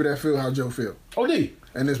mad people that feel how Joe feel.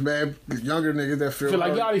 And there's mad younger niggas that feel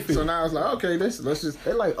like Yachty feel. So now it's like, okay, let's just.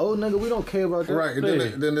 They're like, old nigga, we don't care about that. Right. And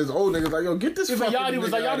then there's old niggas like, yo, get this. Yachty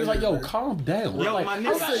was like, yo, calm down. Yo, like, my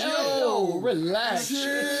nigga, yo, relax,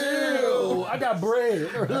 chill. I got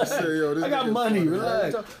bread. Relax. I got money.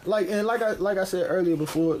 Relax. Like I said earlier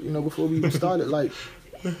before we even started, like.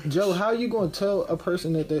 Joe, how you gonna tell a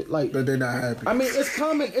person that they're not happy? I mean, it's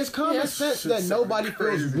common sense that nobody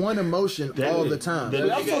feels one emotion all the time.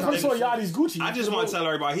 I'm so Yachty's Gucci. I just want to tell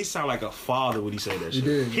everybody, he sound like a father when he said that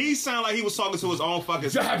shit. He sound like he was talking to his own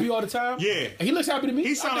fucking. You're happy all the time. Yeah, he looks happy to me.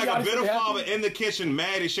 He sound like a bitter father in the kitchen,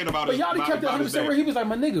 mad as shit about his. But Yachty kept that 100% where he was like,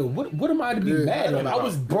 my nigga, what am I to be mad at? I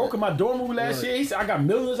was broke in my dorm room last year. He said, I got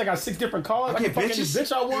millions. I got 6 different cars. I can fuck any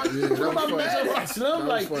bitch I want. What am I mad at? Slim,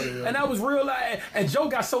 like, and that was real. And Joe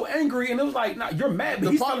got so angry, and it was like, nah, you're mad,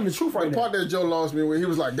 but he's telling the truth right now. The part that Joe lost me when he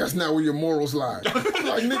was like, that's not where your morals lie. Like,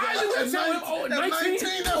 nigga, at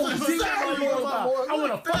 19, that's exactly where my morals lie. I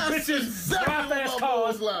want to fuck bitches, drive fast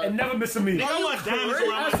cars, and never miss a meeting. I want diamonds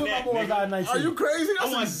around my neck, nigga. Are you crazy?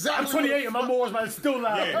 I'm 28 and my morals might still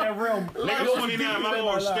lie in that realm. Nigga, 29, my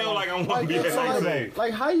morals still like I'm one BS.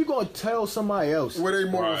 Like, how you gonna tell somebody else where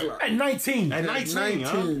they morals lie? At 19. At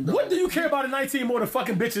 19, what do you care about at 19 more than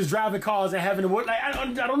fucking bitches driving cars and having to work? Like, I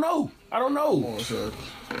don't know.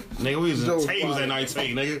 Nigga, we was in tables at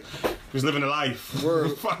 19, nigga. We was living a life.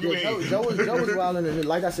 Fuck you, Joe was wilding, and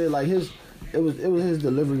like I said, like it was his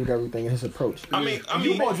delivery of everything and his approach. I mean,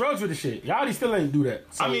 you bought drugs with the shit. Yachty still ain't do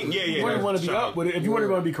that. So you want to be up with it. If you want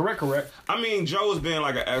to be correct. I mean, Joe's been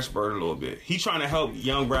like an expert a little bit. He trying to help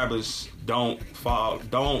young rappers don't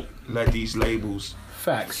let these labels.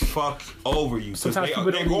 Facts. Fuck over you. Sometimes they're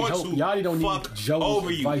going to Yachty don't fuck need Joe's over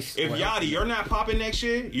you. Advice if Yachty, you're not popping next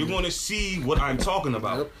year, you're going to see what I'm talking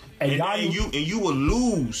about. And you will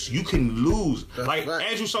lose. You can lose. That's like right.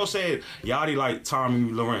 Andrew Schulz said, Yachty like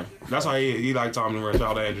Tommy Loren. That's how he like Tommy Loren. Shout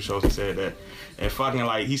out to Andrew Schulz. He said that. And fucking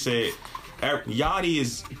like he said, Yachty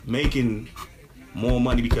is making more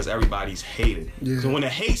money because everybody's hating. Yeah. So when the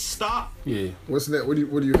hate stop, what's that? What do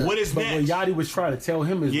you have? What is but next? What Yachty was trying to tell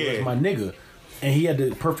him is my nigga. And he had the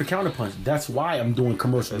perfect counterpunch. That's why I'm doing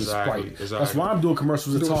commercials with Sprite. Exactly. That's why I'm doing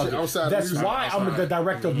commercials with Target. That's why I'm the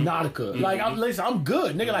director of Nautica. Like, I'm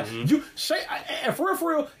good, nigga. Like, and for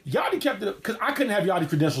real, Yachty kept it, because I couldn't have Yachty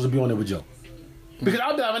credentials to be on there with Joe. Because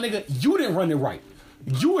I'll be like, my nigga, you didn't run it right.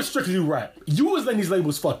 You were strictly rap. You was letting these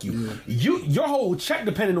labels fuck you. Your whole check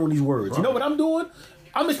depended on these words. Right. You know what I'm doing?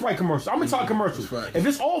 I'm in Sprite commercials. I'm in talk commercials. Right. If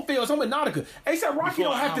this all fails, I'm in Nautica. A$AP Rocky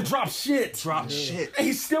don't have to drop shit. And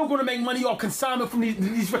he's still going to make money off consignment from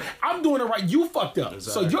these. I'm doing it right. You fucked up.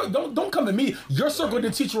 Exactly. So don't come to me. Your circle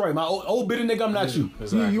didn't teach you right. My old bitter nigga, I'm not you.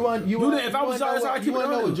 Exactly. You want if I was you want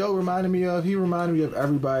to know what Joe reminded me of? He reminded me of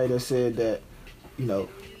everybody that said that,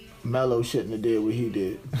 Mello shouldn't have did what he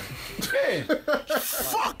did.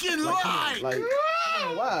 Fucking lie.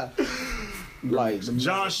 Why? Like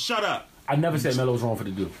John, shut up. I never said Melo's wrong for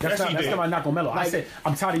the do. That's not my knock on Melo. Like, I said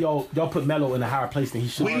I'm tired of y'all put Melo in a higher place than he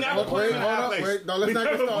should. We never put him in a higher place. Wait, no, let's not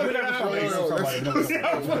get started. I'm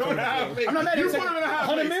not mad at you.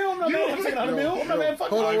 100 mil? I'm not mad at 100 mil. I'm not mad at fuck.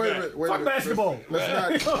 Hold on, wait a minute. Fuck basketball.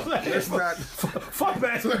 Let's not. Fuck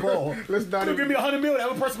basketball. Let's not. You give me 100 mil. The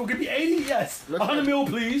other person will give me 80. Yes. 100 mil,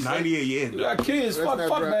 please. 90 a year. You got kids. Fuck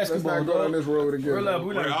basketball. Let's not go down this road again.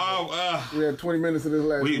 We had 20 minutes of this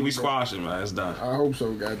last. We squashed it, man. It's done. I hope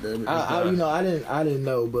so. Goddamn it. I didn't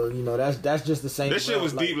know, but that's just the same. This shit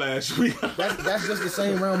was deep last week. That's just the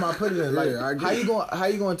same realm I put it in. Like, how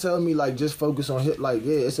you going to tell me like just focus on hip? Like,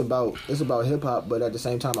 yeah, it's about hip hop, but at the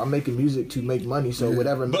same time, I'm making music to make money. So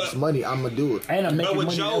whatever makes money, I'm gonna do it. And I'm making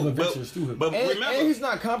money over ventures too. But remember, and he's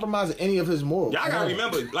not compromising any of his morals. Y'all gotta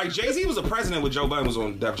remember, like Jay-Z was a president when Joe Budden was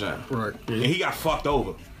on Def Jam, right? And he got fucked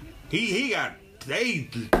over. He got.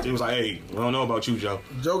 It was like, hey, we don't know about you, Joe.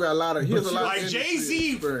 Joe got a lot of. He has a lot like of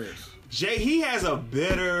Jay-Z. He has a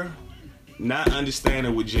better not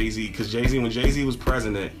understanding with Jay-Z because when Jay-Z was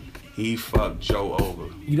president, he fucked Joe over.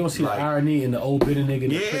 You don't see the irony in the old bitter nigga.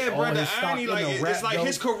 Yeah, bro, the irony, like it's like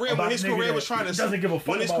his career when his career was trying to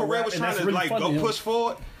like go push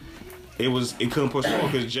forward. It couldn't push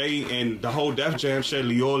forward because Jay and the whole Def Jam shit,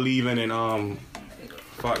 Lior leaving and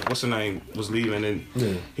what's the name was leaving and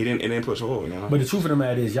he didn't push forward. You know? But the truth of the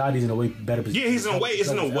matter is, Yachty's in a way better position. Yeah, he's in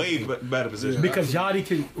a way better position because Yachty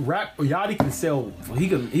can rap. Yachty can sell. He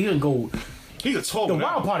can go. He could talk. The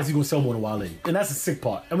wild part is he's gonna sell more than Wale, and that's the sick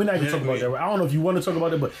part. And we're not even talking about that. I don't know if you want to talk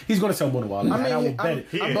about it, but he's gonna sell more than Wale. I will bet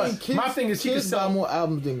it. But kids, my thing is, he can sell more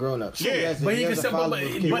albums than grown ups. Yeah, but he can sell. But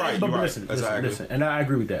listen, and I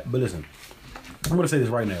agree with that. But listen, I'm gonna say this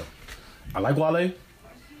right now. I like Wale.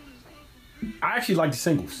 I actually like the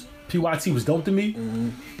singles. PYT was dope to me.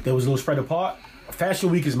 They was a little spread apart.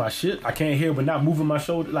 Fashion Week is my shit. I can't hear but not moving my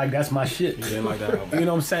shoulder. Like, that's my shit. You didn't like that album. You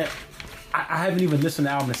know what I'm saying? I haven't even listened to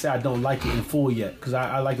the album and say I don't like it in full yet because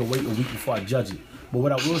I like to wait a week before I judge it. But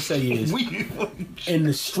what I will say is, in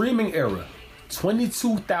the streaming era,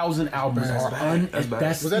 22,000 albums are was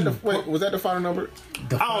that the final number?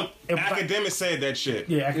 Academic said that shit.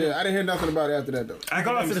 Yeah, I didn't hear nothing about it after that though. I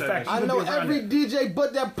know every DJ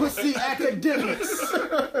but that pussy Academics.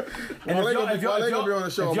 And if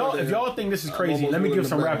y'all think this is crazy, let me give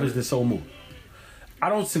some rappers this soul move. I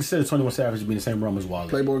don't consider 21 Savage to be in the same realm as Wale.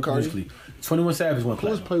 Playboy Cardi? 21 Savage went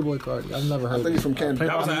platinum. Who's Playboy Cardi? I've never heard of him. I think he's from Canada.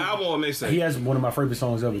 That was an album on mixtape. He has one of my favorite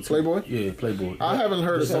songs ever, too. Playboy? Yeah, Playboy. I haven't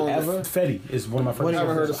heard a song ever. Fetty is one of my favorite songs. I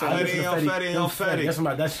haven't heard a song. Fetty. That's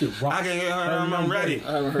my, that shit rock. I can get her, I'm ready.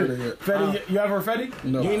 I haven't heard it yet. Fetty, you ever heard Fetty?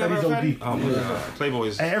 No. You ain't never heard Fetty? Oh, my God. Playboy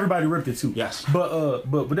is... And everybody ripped it, too. Yes. But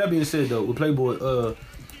with that being said, though, with Playboy,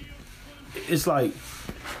 it's like...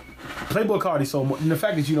 Playboy Cardi sold more. And the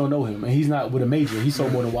fact that you don't know him and he's not with a major, he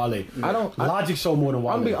sold more than Wale. Logic sold more than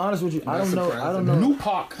Wale. I'm gonna be honest with you. I don't know. New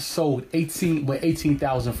Pac sold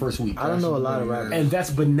 18,000 first week. I don't know a lot of rappers. And that's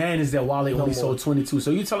bananas that Wale only sold 22.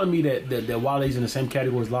 So you telling me that Wale's in the same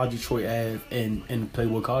category as Logic, Troy Ave, and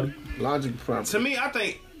Playboy Cardi? Logic probably. To me, I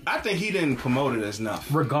think he didn't promote it enough.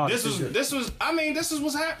 Regardless, this was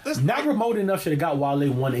what's happening. Not promoted enough should have got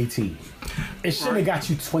Wale 118. It shouldn't have got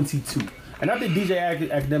you 22. And I think DJ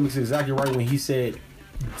Academics is exactly right when he said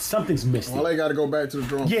something's missing. Well, they got to go back to the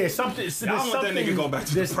drum. Yeah, something. I want that nigga go back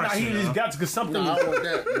to the press. He just got to something. I want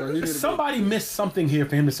that. Somebody missed something here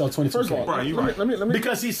for him to sell 22. First of all, Brian, you right. Let me,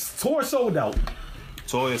 because he's tour sold out.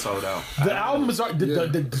 Tour sold out. The albums are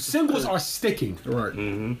the singles are sticking. Right.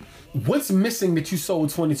 Mm-hmm. What's missing that you sold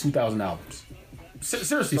 22,000 albums?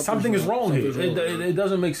 Seriously, something is wrong here. It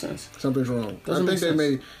doesn't make sense. Something's wrong.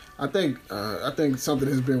 I think something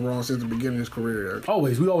has been wrong since the beginning of his career.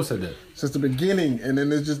 We always said that. Since the beginning, and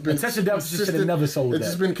then it's just been... Attention Deficit should have never sold that. It's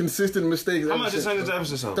just been consistent mistakes. How much Attention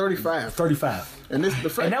Deficit sold? 35. And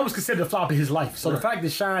that was considered a flop in his life. So the fact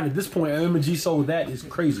that Shine at this point, M&G sold that is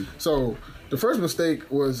crazy. So the first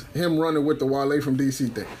mistake was him running with the Wale from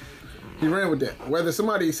DC thing. He ran with that. Whether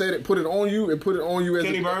somebody said it, put it on you, and put it on you as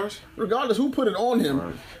Kenny Burns? Regardless who put it on him...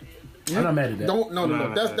 Right. I'm not mad at that. No.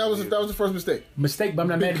 That was the first mistake. But I'm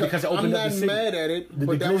not mad at it because it opened up the city. I'm not mad at it. The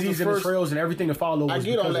glizzies and the trails and everything that followed. I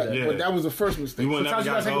get all that, but that was the first mistake. Sometimes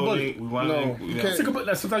you gotta take a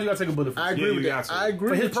bullet. Sometimes you gotta take a bullet. I agree with that. I agree.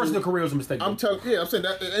 For his personal career was a mistake. I'm saying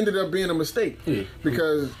that it ended up being a mistake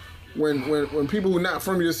because when people who are not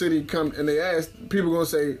from your city come and they ask, people gonna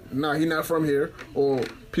say, "Nah, he not from here," or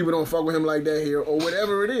people don't fuck with him like that here, or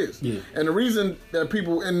whatever it is. Yeah. And the reason that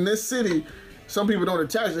people in this city, some people don't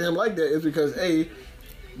attach to him like that is because A,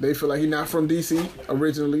 they feel like he's not from DC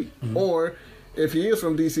originally, or if he is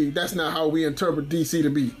from DC, that's not how we interpret DC to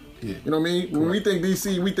be. You know what I mean? Correct. When we think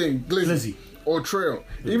DC, we think Glizzy. Or Trail.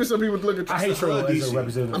 Yeah. Even some people look at. I hate Trail as a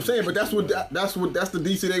representative. I'm saying, but that's the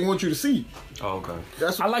DC they want you to see. Oh, okay.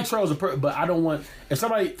 I like Trail but I don't want. If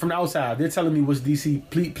somebody from the outside they're telling me what's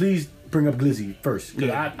DC, please bring up Glizzy first.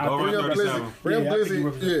 Yeah. I bring up Glizzy. Bring up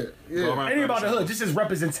Glizzy. Yeah. Ain't about the hood. Just his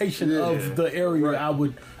representation of the area.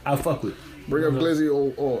 Right. I fuck with. Bring up Glizzy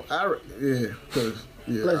or because.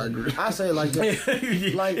 Yeah, I agree. I say like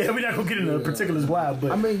that. Like, we're not gonna get into particulars why,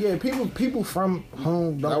 but I mean, people from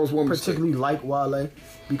home don't particularly like Wale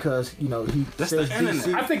because he that's the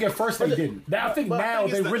internet. I think at first they didn't. I think now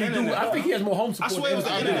they really do. I think he has more home support. I swear it was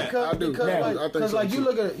the internet. I do. Because like you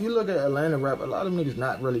look at Atlanta rap, a lot of niggas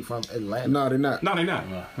not really from Atlanta. No, they're not. No, they're not.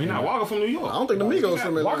 They're not. Walker from New York. I don't think the Migos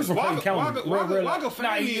from Atlanta. Walker's from Clayton County. Walker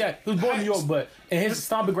family. He was born in New York, but in his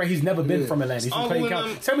stomping ground, he's never been from Atlanta. He's from Clayton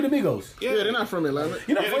County. Tell me the Migos. Yeah, they're not from Atlanta.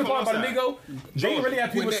 You know, funny part about the Migos, they really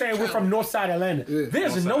have people saying we're from Northside Atlanta.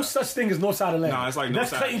 There's no such thing as Northside Atlanta. No, it's like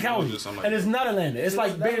that's Clayton County, and it's not Atlanta. It's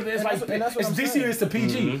like it's DC. It's the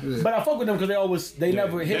PG. But I fuck with them because they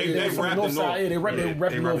never hit it. They from the North Side. They rep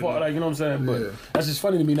the North, like you know what I'm saying. But that's just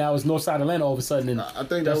funny to me now. It's Northside Atlanta all of a sudden, and I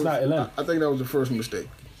think that's not Atlanta. I think that was the first mistake.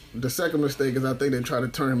 The second mistake is I think they tried to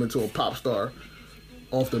turn him into a pop star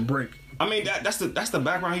off the break. I mean that's the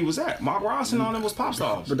background he was at. Mark Ronson and all them was pop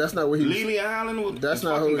stars. But that's not what he was. Lily Allen was. That's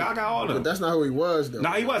not who. Gaga, all them. But that's not who he was though.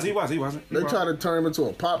 No, he wasn't. They tried to turn him into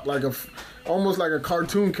a pop almost like a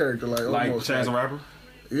cartoon character, like Chance the Rapper.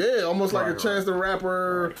 Yeah, almost like a Chance the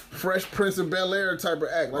Rapper, Fresh Prince of Bel-Air type of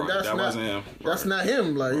act. Like wasn't him. That's not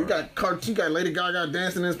him. Like he got Lady Gaga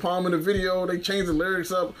dancing in his palm in the video. They changed the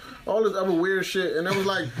lyrics up, all this other weird shit, and it was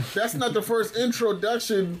like that's not the first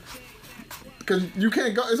introduction. Because you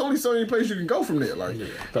can't go. It's only so many places you can go from there.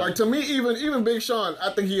 Like to me, even Big Sean,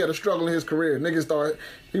 I think he had a struggle in his career. Niggas thought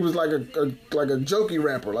he was like a jokey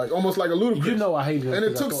rapper, like almost like a Ludacris. You know I hate him. And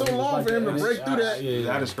it took so long for him to break through that. Yeah,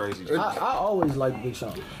 that is crazy. I always liked Big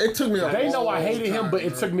Sean. It took me a They know long I hated him, but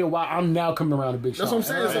it took me a while. I'm now coming around to Big Sean.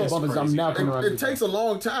 That's what I'm saying. I'm now coming around. It takes a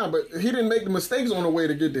long time, but he didn't make the mistakes on the way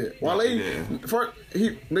to get there.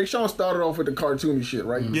 Big Sean started off with the cartoony shit,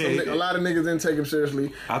 right? Yeah, a lot of niggas didn't take him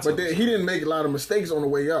seriously, but then he didn't make a lot of mistakes on the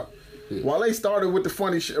way up. Wale started with the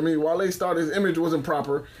funny shit. I mean, Wale started, his image wasn't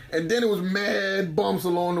proper, and then it was mad bumps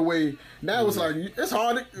along the way. Now it's like, it's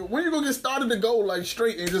hard. When you gonna get started to go like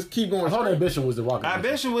straight and just keep going? I thought Ambition was the rock.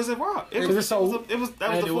 Ambition was the rock. That was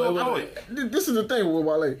the full poet. This is the thing with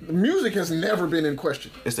Wale. The music has never been in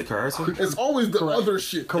question. It's the character. It's always the other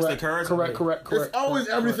shit. Correct. It's the character. Correct. It's always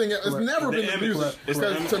everything else. It's never been the music.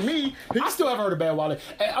 Because to me, I still haven't heard a bad Wale.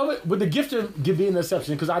 With the Gifted being an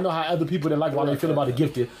exception, because I know how other people that like Wale feel about the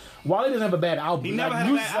Gifted. Wale doesn't have a bad album. He never had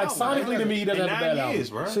a bad album. Sonically to me, he doesn't have a bad album.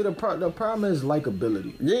 Bro. See, the problem is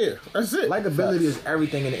likability. Yeah, that's it. Likability is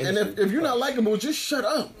everything in the industry. And if you're not likable, just shut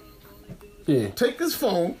up. Yeah. Take this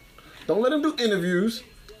phone. Don't let him do interviews.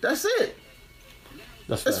 That's it.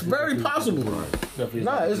 It's very possible.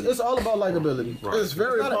 Nah, it's all about likability. Right. It's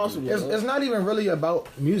very possible. It's not even really about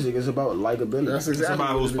music. It's about likability. That's exactly. It's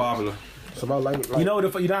about who's popular. It's about like you know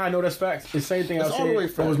how I know that's facts. It's the same thing I said.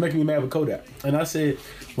 It was making me mad with Kodak, and I said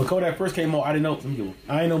when Kodak first came on, I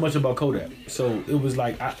didn't know much about Kodak. So it was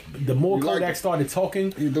like the more Kodak started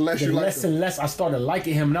talking, the less and less I started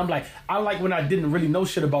liking him. And I'm like, I like when I didn't really know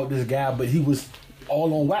shit about this guy, but he was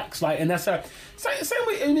all on wax. Like, and that's how. Same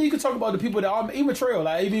way, and then you can talk about the people that are even Trail.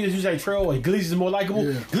 Like even if you say Trail or Glizzy is more likable,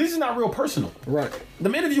 Glizzy is not real personal. Right.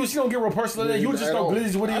 The interviews you don't get real personal. Yeah, you just know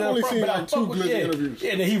Glizzy what he I've only seen like 2 Glizzy interviews.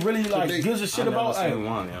 Yeah, that he really gives a shit about.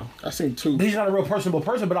 I've seen 2. He's not a real personable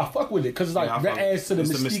person, but I fuck with it because that adds to the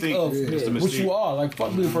mystique of what you are. Like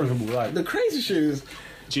fuck being personable. Like the crazy shit is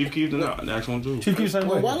Chief Keef the next one too. Chief Keef same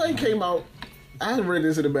way. When Wale came out, I read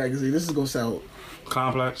this in the magazine. This is gonna sound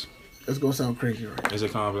complex. It's gonna sound crazy, right? Is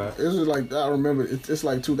it complex? This is like I remember. It's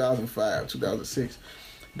like 2005, 2006.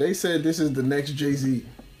 They said this is the next Jay-Z.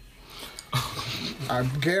 I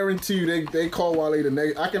guarantee you, they call Wale the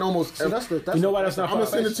next. I can almost. So that's you know why that's not. I'm gonna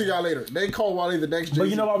send it to y'all later. They call Wale the next Jay-Z. But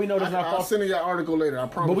you know why we know that's not. I'll send you y'all article later. I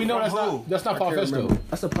promise. But we know that's not far fetched though.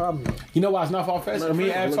 That's the problem. Though. You know why it's not far fetched? I mean,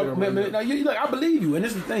 I believe you, and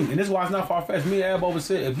this is the thing, and this is why it's not far fetched. Me and Ab always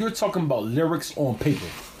said, if you're talking about lyrics on paper.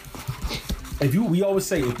 We always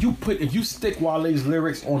say if you stick Wale's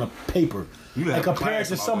lyrics on a paper and compare it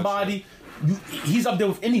to somebody, he's up there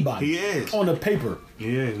with anybody. He is on the paper.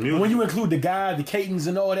 Yeah, when you include the guy, the Catons,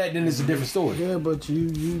 and all that, then it's a different story. Yeah, but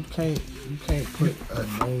you can't put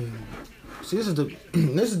a name. See, this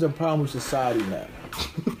is the problem with society now.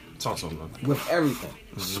 Talk to him. With everything,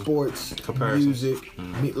 sports, comparison.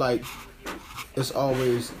 Music, like it's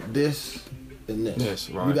always this than this. Yes,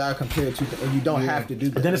 right. You gotta compare two, and you don't have to do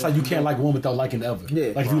that. But then it's like you can't like one without liking the other.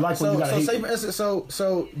 Yeah, like if you like one, you gotta hate. Say for instance,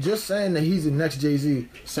 so just saying that he's the next Jay-Z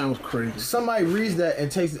sounds crazy. Somebody reads that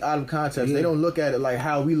and takes it out of context. They don't look at it like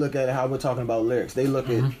how we look at it, how we're talking about lyrics. They look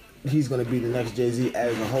at he's gonna be the next Jay-Z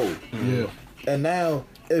as a whole. Yeah. And now,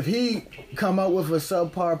 if he come out with a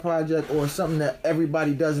subpar project or something that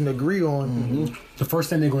everybody doesn't agree on, the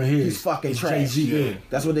first thing they're gonna hear he's is fucking trash. Jay-Z. Yeah.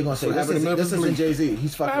 That's what they're gonna say. So This isn't Jay-Z.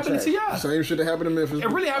 He's fucking What happened trash. to T.I.? Same shit that happened in Memphis. It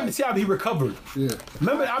really happened to T.I., but he recovered. Yeah.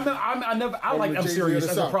 Remember, I like I'm Jay-Z Serious of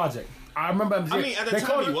the as a South. project. I remember. I mean, at the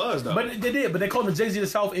time he was though. But they did. But they called him Jay-Z of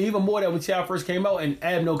the South, and even more that when T.I. first came out, and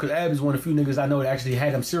Ab know because Ab is one of the few niggas I know that actually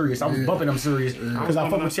had him serious. I was bumping him serious because I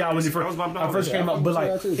fucked with T.I. when he first came out. But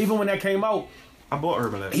like even when that came out. I bought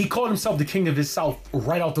Urban Legend. He called himself the King of his South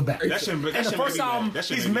right off the bat. And the first album,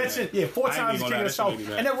 he's mentioned, 4 times the King of the South.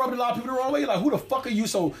 And that rubbed a lot of people the wrong way. Like, who the fuck are you?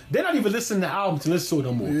 So they're not even listening to the album to listen to it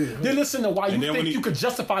no more. Yeah. They're listening to why you think you could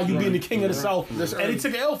justify you being the King of the South. And he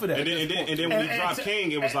took an L for that. And then when he dropped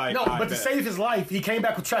King, it was like... No, but to save his life, he came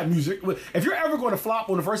back with trap music. If you're ever going to flop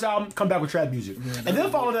on the first album, come back with trap music. And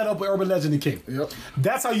then follow that up with Urban Legend and King. Yep.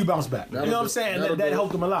 That's how you bounce back. You know what I'm saying? And that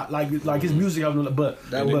helped him a lot. Like his music helped him a lot. But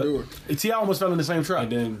T.I. almost fell in the same trap.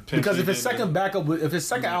 Because if his second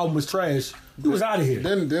album was trash, he was out of here.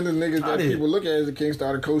 Then the niggas that people look at as the King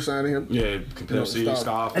started co-signing him. Yeah, Pimp C,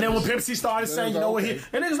 Scarface. And then when Pimp C started saying, you know what, and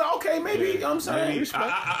niggas like, okay, maybe, you know what I'm saying?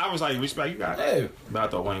 I was like, respect, you got it. Yeah. But I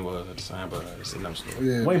thought Wayne was at the time, but it's another story.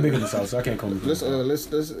 Yeah. Wayne bigger than the South, so I can't come with let's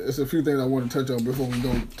it's a few things I want to touch on before we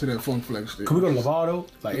go to that Funk Flex shit. Can we go to Lovato?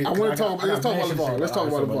 Like, I want to talk. Let's talk about Lovato. Let's talk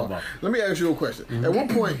about Lovato. Let me ask you a question. At one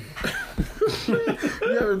point,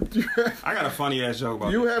 I got a funny ass joke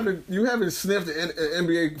about you haven't sniffed an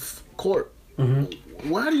NBA court.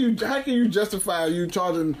 How can you justify you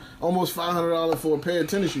charging almost $500 for a pair of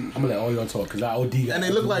tennis shoes? I'm gonna let all y'all talk because I OD. And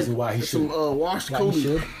they look like some washed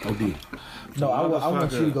Kobe. OD. No, I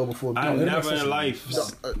want you to go before. I never in life.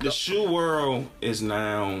 The shoe world is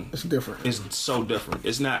now. It's different. It's so different.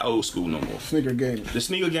 It's not old school no more. Sneaker game. The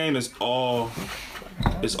sneaker game is all.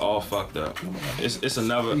 It's all fucked up. It's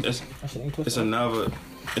another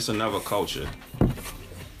culture.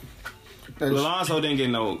 Alonzo didn't get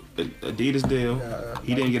no Adidas deal.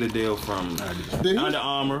 He didn't get a deal from Under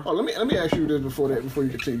Armour. Oh, let me ask you this before you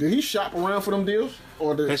continue. Did he shop around for them deals,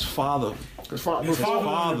 or his father? His father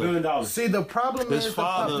 $1 billion. See, the problem is his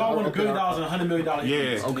father won $1 billion and $100 million.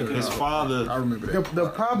 Yeah, okay. His father. I remember that. The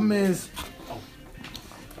problem is,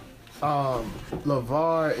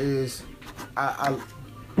 LeVar is, I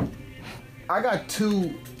got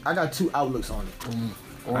two outlooks on it.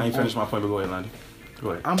 I ain't finished my point, but go ahead, Landy. Go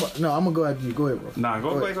ahead. I'm gonna go after you. Go ahead, bro. Nah,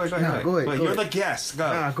 go ahead. Go ahead. You're the guest.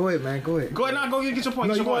 Go. Nah, go ahead, man. Go ahead. Go ahead. Nah, go get your point.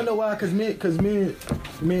 No, you wanna know why? Cause me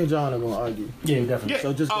and John are gonna argue. Yeah, definitely. Yeah.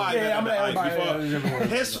 So just I'm gonna everybody.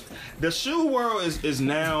 The shoe world is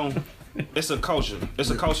now. It's a culture. It's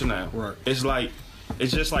a culture now. Right. It's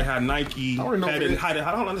just like how Nike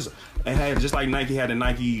had just like Nike had the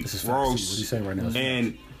Nike Rose. What are you saying right now?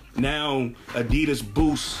 And now Adidas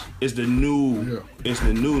Boost is the new. Yeah. It's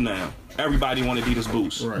the new now. Everybody want Adidas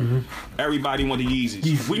Boost. Right. Everybody want the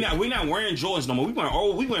Yeezys. We not wearing Jordans no more.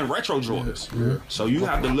 We wearing retro Jordans. Yeah. So you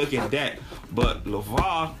have to look at that. But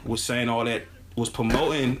LeVar was saying all that, was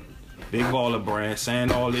promoting Big Baller Brand,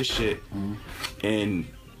 saying all this shit, and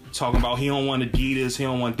talking about he don't want Adidas, he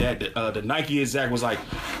don't want that. The Nike exec was like,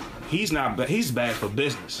 he's bad for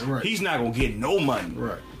business. Right. He's not gonna get no money.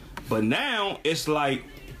 Right. But now it's like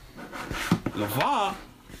LeVar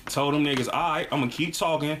told them niggas, all right, I'm gonna keep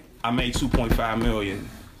talking. I made $2.5 million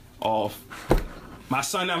off my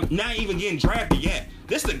son. I'm not even getting drafted yet.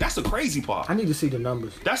 That's the crazy part. I need to see the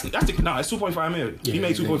numbers. It's 2.5 million. He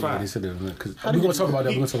made 2.5. We're gonna talk about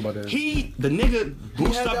that. The nigga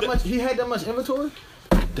boosted up. He had that much inventory.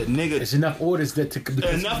 The nigga. It's enough orders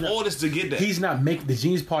orders to get that. He's not making the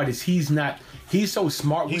jeans part. He's so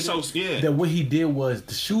smart with that what he did was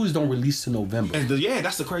the shoes don't release to November. And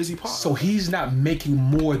that's the crazy part. So he's not making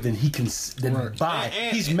more than he can buy.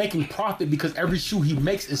 He's making profit because every shoe he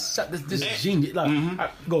makes is this genius. Like,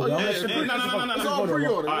 go. No. It's all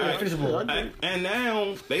pre-order. And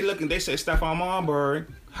now they say Stephon Marbury,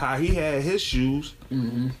 how he had his shoes.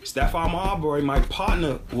 Stephon Marbury might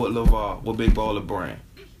partner with LeVar, with Big Baller Brand.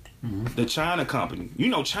 The China company. You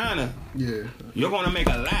know China. Yeah. You're gonna make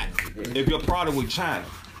a lot if you're product with China.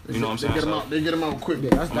 You know what I'm saying? They get him out quick. Yeah,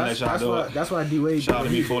 that's why D Wade. Shout out to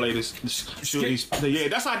me for latest. Yeah,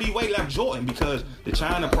 that's how D Wade left Jordan because the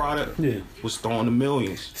China product was throwing the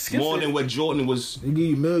millions more than what Jordan was. They give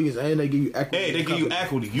you millions and they give you equity. Hey, they give you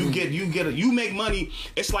equity. You make money.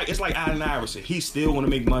 It's like Allen Iverson. He still want to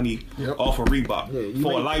make money off of Reebok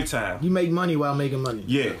for a lifetime. You make money while making money.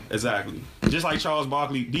 Yeah, exactly. Just like Charles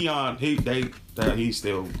Barkley, Dion, he's bitter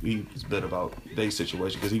about their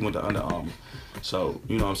situation because he went to Under Armour. So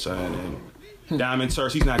you know what I'm saying. And Diamond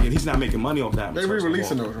Turks, he's not making money off Diamond Turks. They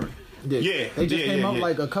re-releasing those, right? Yeah, they just came out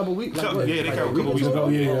like a couple weeks. They came out a couple weeks ago.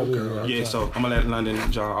 Yeah. So I'm gonna let London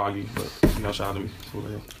and John argue, but shout out to me.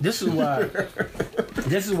 This is why.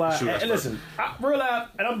 And listen, real life,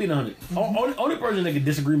 and I'm being honest. Only person that can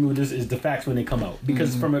disagree with this is the facts when they come out.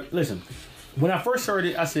 Because listen, when I first heard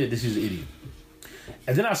it, I said this is an idiot,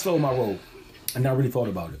 and then I slowed my roll, and I really thought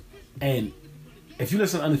about it. And if you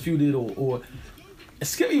listen to Undisputed or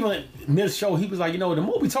Skip even mid-show, he was like, the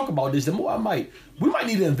more we talk about this, the more we might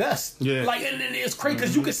need to invest. Yeah. Like, and it's crazy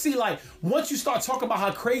because you can see, like, once you start talking about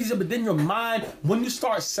how crazy, but then your mind, when you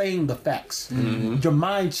start saying the facts, your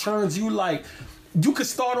mind churns you like, you could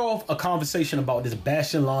start off a conversation about this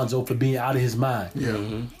bashing Lonzo for being out of his mind. Yeah.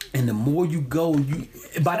 And the more you go,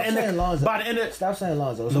 by the end of stop saying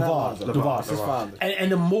Lonzo. LeVar, his father.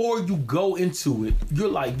 And the more you go into it, you're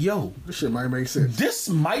like, yo, this shit might make sense. This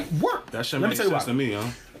might work. That shit makes sense to me, huh?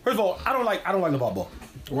 First of all, I don't like LeVar Ball.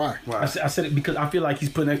 Why? I said it because I feel like he's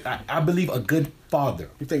putting. I believe a good father.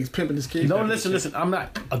 You think he's pimping his kid? No, listen. I'm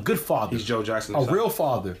not a good father. He's Joe Jackson. A real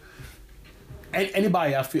father.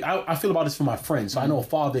 Anybody I feel about this for my friends. So I know a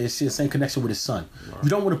father is the same connection with his son. Right. You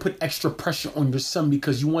don't want to put extra pressure on your son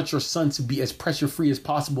because you want your son to be as pressure free as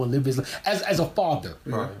possible and live his life as a father.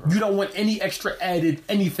 Right. You don't want any extra added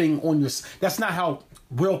anything on your. That's not how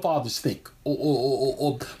real fathers think.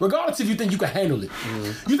 Or regardless if you think you can handle it.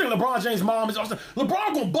 You think LeBron James' mom is also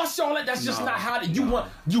LeBron gonna bust y'all that? That's just not how you want.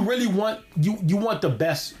 You really want you want the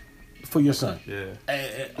best for your son. Yeah.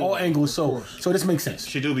 All angles. So this makes sense.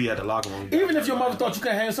 She do be at the locker room. Even if your mother thought you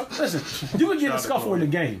couldn't handle something, listen, you can get a scuffle in the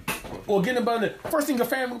game. Or get about the first thing your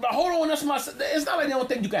family, but hold on, that's my son. It's not like they don't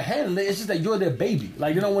think you can handle it. It's just that you're their baby.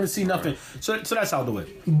 Like, they don't want to see nothing. So that's out the way.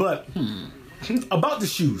 But about the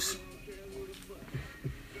shoes,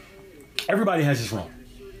 everybody has this wrong.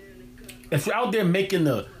 If you're out there making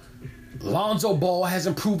the Lonzo Ball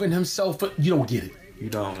hasn't proven himself, you don't get it. You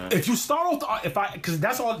don't, man. If you start off because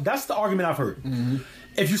that's the argument I've heard.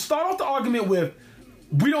 If you start off the argument with,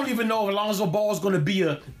 we don't even know if Lonzo Ball is going to be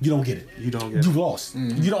you don't get it. You don't get it. You've lost.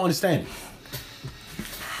 You don't understand it.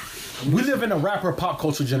 We live in a rapper pop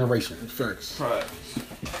culture generation. Facts. Right.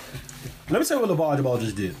 Let me tell you what LeVar Ball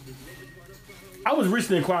just did. I was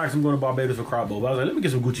recently inquiring because I'm going to Barbados for Crowd Bowl, but I was like, let me get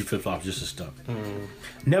some Gucci flip-flops just to stuff.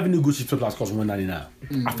 Never knew Gucci flip-flops cost $199.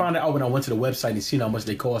 I found out when I went to the website and seen how much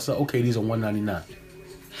they cost. So, okay, these are $199.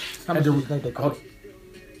 How much do you think they cost?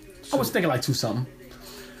 I was thinking like $2 something.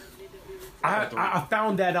 I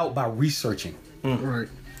found that out by researching. Right.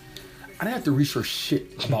 I didn't have to research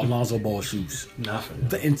shit about Lonzo Ball shoes. Nothing.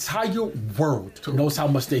 The entire world knows how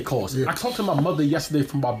much they cost. Yes. I talked to my mother yesterday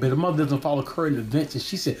from Barbados. My mother doesn't follow current events, and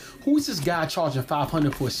she said, "Who is this guy charging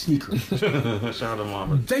 $500 for a sneaker?" Shout out to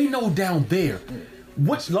mama. They know down there.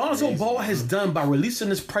 What Lonzo Ball has done by releasing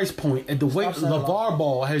this price point and the way LeVar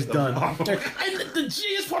Ball has done. And the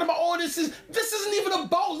genius part about all this isn't even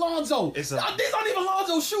about Lonzo. These aren't even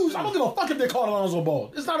Lonzo shoes. I don't give a fuck if they call it Lonzo Ball.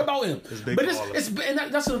 It's not about him. That's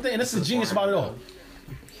the thing. That's the genius about it all.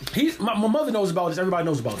 My mother knows about this. Everybody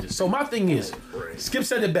knows about this. So my thing is, Skip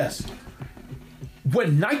said it best.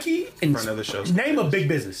 When Nike and name a big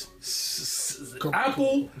business,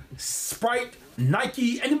 Apple, Sprite,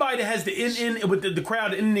 Nike, anybody that has the in with the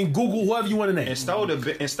crowd, in Google, whoever you want to name. Install the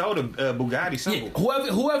Bugatti symbol.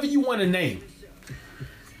 Yeah, whoever you want to name.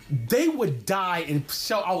 They would die and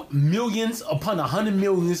sell out millions upon 100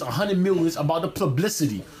 millions about the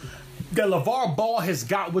publicity that LeVar Ball has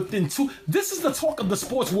got within two. This is the talk of the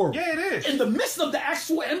sports world. Yeah, it is. In the midst of the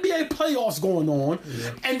actual NBA playoffs going on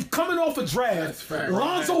and coming off a draft,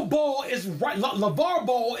 Lonzo Ball is right. LeVar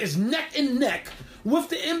Ball is neck and neck with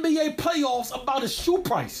the NBA playoffs about his shoe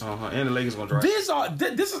price. And the Lakers gonna draft.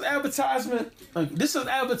 This is advertisement. This is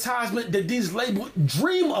advertisement that these labels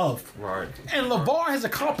dream of. Right. And LeVar has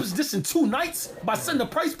accomplished this in 2 nights by setting the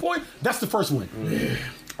price point. That's the first win.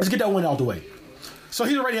 Let's get that win out the way. So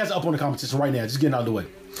he already has it up on the competition right now. Just getting out of the way.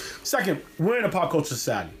 Second, we're in a pop culture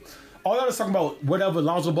society. All y'all is talking about whatever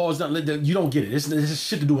Lonzo Ball has done, you don't get it. This is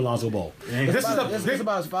shit to do with Lonzo Ball. This is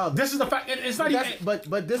about his father. This is the fact. It's not even. But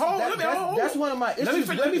that's one of my issues.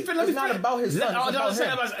 Let me finish. It's not about his son. It's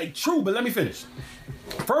about him. True, but let me finish.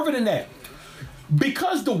 Further than that,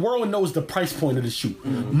 because the world knows the price point of the shoe.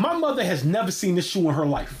 My mother has never seen this shoe in her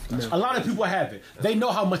life. A lot of people haven't. They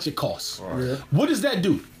know how much it costs. Right. What does that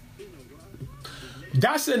do?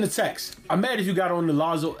 That's in the text. I'm mad if you got on the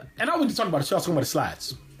Lazo, and I wasn't talking about the show. I was talking about the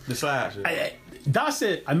slides. The slides. Yeah. Doc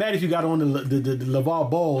said, I'm mad if you got on the LeVar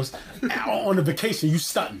Balls on the vacation. You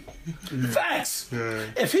stunting. Facts. Yeah.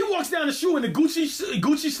 If he walks down the shoe in the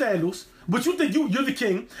Gucci sandals, but you think you're the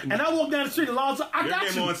king, and I walk down the street in Lonzo, I got you. You're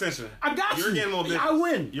getting more attention. I got you. You're getting more business. I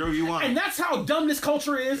win. You won. And that's how dumb this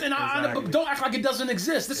culture is, and exactly. I don't act like it doesn't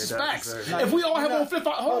exist. This is facts. Exactly. If we all have on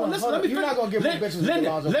flip-flop, hold on, listen, let me finish. You're not going to give me bitches with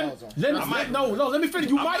Lonzo No, let me finish.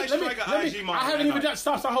 You might. Let me. I haven't even done.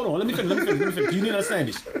 Stop, hold on. Let me finish. You need to understand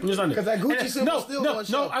this. Because that Gucci symbol still on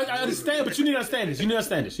show. No, I understand, but you need to understand this. You need to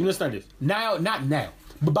understand this. Now, not now.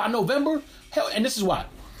 But by November, hell, and this is why.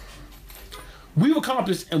 We've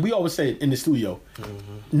accomplished, and we always say it in the studio,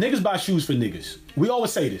 niggas buy shoes for niggas. We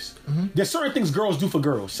always say this. There's certain things girls do for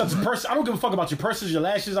girls. Such as purse. I don't give a fuck about your purses, your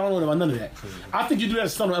lashes. I don't know about none of that. I think you do that to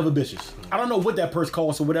stun on other bitches. I don't know what that purse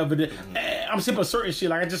costs or whatever. I'm simple certain shit.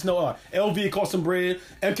 Like I just know LV costs some bread,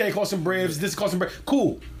 MK costs some bread, this costs some bread.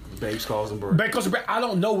 Cool. Babes costs some bread. Babes costs some bread. I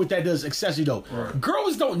don't know what that does accessory though. Right.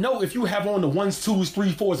 Girls don't know if you have on the 1s, 2s,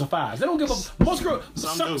 3s, 4s, or 5s. They don't give a. Most girls.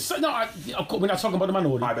 Some do. No, we're not talking about the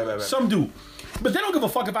minority. Some do. But they don't give a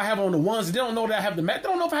fuck if I have on the ones. They don't know that I have the mat. They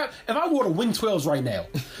don't know if I wore the wing 12s right now.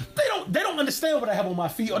 They don't understand what I have on my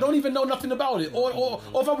feet or don't even know nothing about it. Or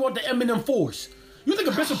if I want the Eminem 4s. You think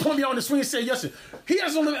a bitch will point me on the swing and say, yes, he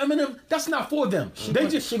has on the Eminem? That's not for them. She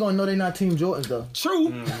gonna know they're not Team Jordans though.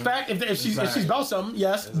 True. Fact, if she's about something,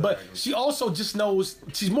 yes. Exactly. But she also just knows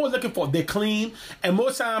she's more looking for they're clean, and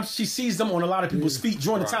more times she sees them on a lot of people's feet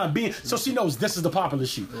during the time being, so she knows this is the popular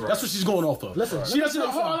shoe. Right. That's what she's going off of. Listen, she doesn't.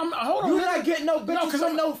 Hold on. You're not getting no bitches because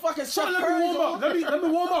no fucking. Let me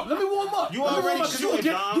warm up. Let me warm up. You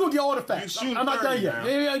will get all the facts. I'm not done yet.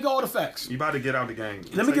 Maybe I get all the facts. You about to get out the game.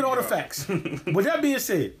 Let me get all the facts. With that being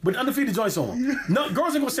said, with undefeated joints on, no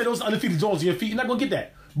girls ain't gonna say those undefeated joints on your feet. You're not gonna get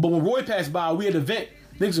that. But when Roy passed by, we at the event.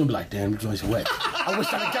 Niggas gonna be like, damn, the joints are wet. I wish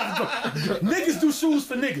I could catch the joint. Niggas do shoes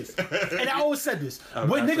for niggas. And I always said this.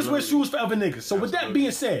 When niggas wear shoes for other niggas. So with that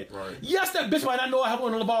being said, yes, that bitch might not know I have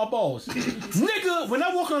one of the LeVar Balls. Nigga, when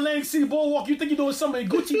I walk on Atlantic City Boardwalk, you think you're doing something in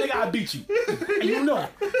Gucci, nigga, I beat you. And you know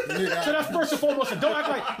it. So that's first and foremost. And don't act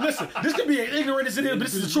like, listen, this could be as ignorant as it is, but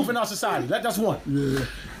this is the truth in our society. That's one. Yeah.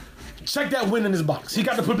 Check that win in his box. He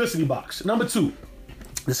got the publicity box. Number 2,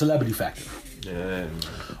 the celebrity factor. Yeah.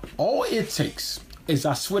 All it takes is,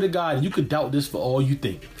 I swear to God, you could doubt this for all you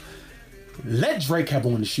think. Let Drake have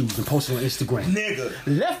on the shoes and post it on Instagram. Nigga.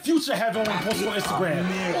 Let Future have on and post it on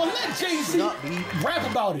Instagram. Or let Jay-Z rap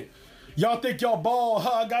about it. Y'all think y'all ball,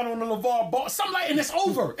 I got on the LeVar Ball. Something like, and it's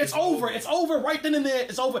over. It's over. It's over right then and there.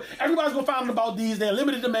 It's over. Everybody's gonna find out about these. They're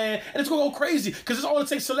limited demand, and it's gonna go crazy because it's all it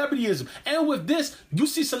takes celebrityism. And with this, you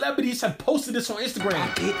see celebrities have posted this on Instagram.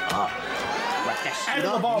 At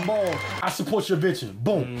LeVar Ball, I support your vision.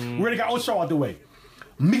 Boom. We already got Ocho out the way.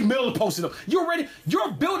 Meek Mill posted up.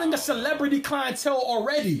 You're building a celebrity clientele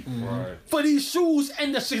already for these shoes,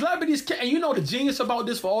 and the celebrities. And you know the genius about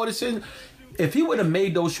this for all this is, if he would have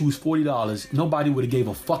made those shoes $40, nobody would have gave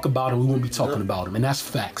a fuck about him. We wouldn't be talking about him, and that's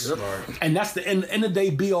facts. Yep. And that's the end of the day.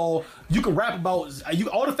 Be all you can rap about.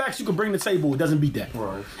 All the facts you can bring to the table. It doesn't beat that.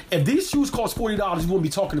 Right. If these shoes cost $40, we wouldn't be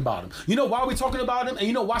talking about them. You know why we're talking about them, and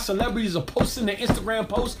you know why celebrities are posting their Instagram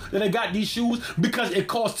posts that they got these shoes, because it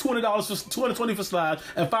costs $200 for $220 for slides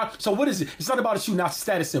and $5. So what is it? It's not about a shoe. Now it's a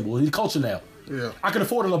status symbol. It's culture now. Yeah. I can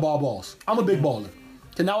afford a LeVar Balls. I'm a big baller.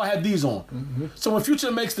 And now I have these on. So when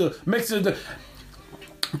Future makes the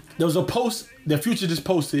there was a post that Future just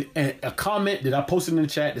posted, and a comment that I posted in the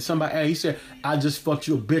chat that somebody, he said, I just fucked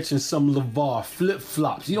your bitch in some LeVar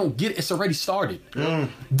flip-flops. You don't get it. It's already started.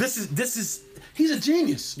 This is he's a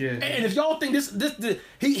genius. Yeah. And if y'all think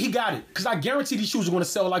he got it, because I guarantee these shoes are going to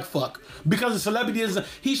sell like fuck, because the celebrity is,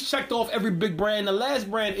 he's checked off every big brand. The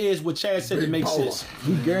last brand is what Chad said, it makes sense.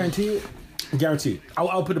 You guarantee it? Guaranteed.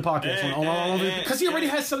 I'll put the podcast on because he already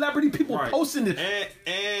has celebrity people posting it,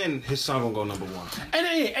 and his song gonna go number 1.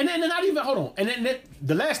 And then not even, hold on. And then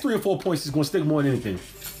the last 3 or 4 points is gonna stick more than anything.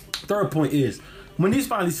 Third point is, when he's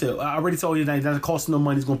finally said, I already told you that it doesn't cost no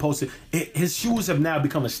money, he's gonna post it. His shoes have now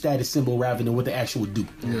become a status symbol rather than what they actually do.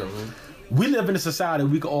 Yeah. Man. We live in a society,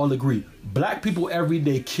 we can all agree, black people every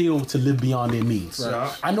day kill to live beyond their means.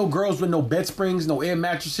 Right. I know girls with no bed springs, no air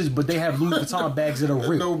mattresses, but they have Louis Vuitton bags that are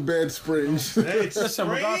real. No bed springs. Listen,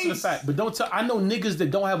 regardless of the fact, but don't tell, I know niggas that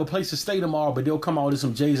don't have a place to stay tomorrow, but they'll come out with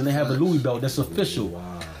some J's and they have a Louis belt that's official.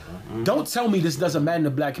 Wow. Don't tell me this doesn't matter in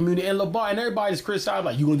the black community. And LeVar and everybody's criticized,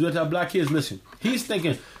 like, you gonna do that to our black kids? Listen, he's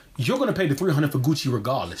thinking, you're going to pay the $300 for Gucci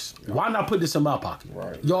regardless. Why not put this in my pocket?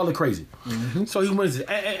 Right. Y'all are crazy. Mm-hmm. So he wins it.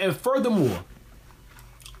 And furthermore,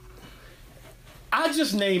 I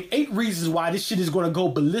just named 8 reasons why this shit is going to go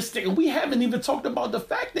ballistic, and we haven't even talked about the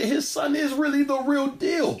fact that his son is really the real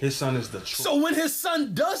deal. His son is the truth. So when his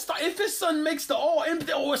son does start, if his son makes the or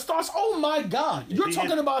it starts, oh my God, you're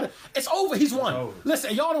talking about it. It's over. He's won. Over.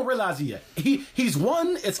 Listen, y'all don't realize it yet. He's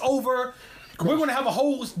won. It's over. We're going to have a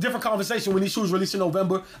whole different conversation when these shoes release in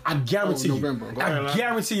November. I guarantee you. I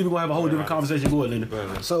guarantee you we're going to have a whole different conversation. Go ahead,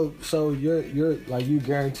 Linda. So you're like, you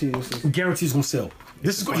guarantee this is... Guarantee he's going to sell.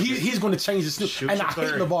 This is he's going to change the snoop. And I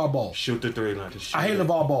hate LeVar Ball. Shoot the 3. I hate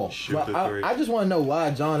LeVar Ball. Shoot the 3. I just want to know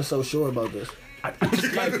why John is so sure about this. I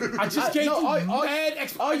just gave you mad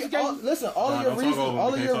explanation. Listen, all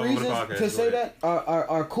of your reasons to say that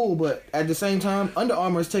are cool, but at the same time, Under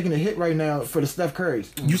Armour is taking a hit right now for the Steph Currys.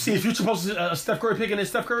 You see, if you supposed to Steph Curry picking in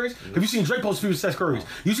Steph Curry's, have you seen Drake post for Steph Curry's?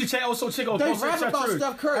 You see Chico post They rap about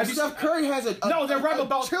Steph Curry. Steph Curry has they rap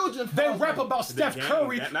about children. They rap about Steph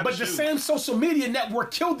Curry, but the same social media network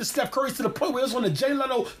killed the Steph Currys to the point where it was on the Jay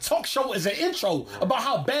Leno talk show as an intro about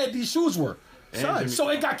how bad these shoes were. So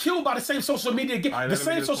it got killed by the same social media game. The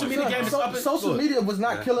same social media game is up. Social media was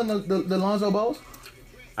not killing the Lonzo Balls?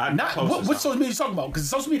 What social media you talking about? Because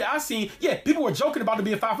the social media I seen, people were joking about it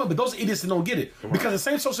being 5 foot, but those idiots don't get it. Because the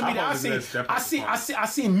same social media I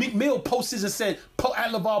seen Meek Mill posted and said,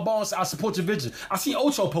 at LeVar Ball, I support your vision. I seen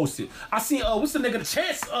Ocho posted. I seen what's the nigga? The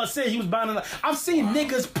Chance said he was buying it. I've seen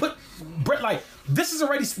niggas put like this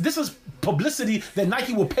is publicity that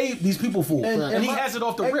Nike will pay these people for, and he has it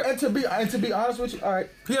off the rip. And to be honest with you, all right,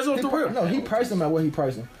 he has it off the rip. No, he priced them at what he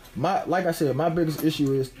priced them. Like I said, my biggest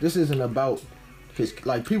issue is this isn't about.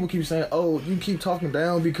 Like people keep saying, "Oh, you keep talking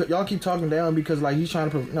down because y'all keep talking down because like he's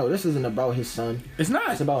trying to." No, this isn't about his son. It's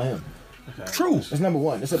not. It's about him. Okay. True. It's number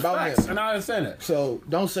one. It's about Facts, him. and I understand that. So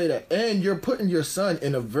don't say that. And you're putting your son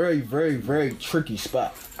in a very, very, very tricky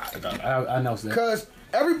spot. I know that. Because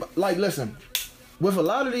listen, with a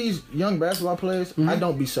lot of these young basketball players, I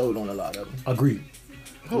don't be sold on a lot of them. Agreed.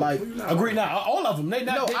 Agree now. All of them. They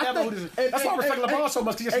never. That's why I respect LeBron so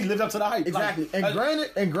much because he lived up to the hype. Exactly.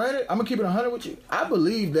 Granted, I'm gonna keep it 100 with you. I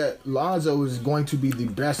believe that Lonzo is going to be the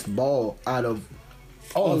best ball out of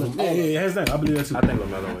all of them. Yeah, hands down. I believe that too. I think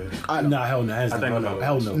LaMelo is. Nah, hell no. Hands down.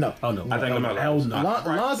 Hell no. No. Hell no. I think LaMelo. Hell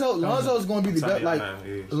no. Lonzo is going to be the best. Like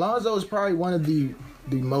Lonzo is probably one of the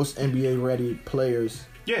most NBA ready players.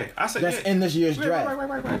 Yeah, I said that's in this year's draft.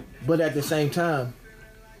 Right. But at the same time,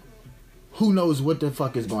 who knows what the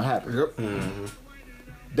fuck is gonna happen? Yep. Mm-hmm.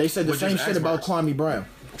 They said the same shit about Kwame Brown.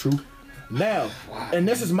 True. Now, and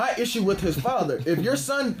this is my issue with his father. If your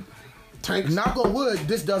son, knock on wood,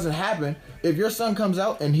 this doesn't happen. If your son comes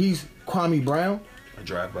out and he's Kwame Brown, a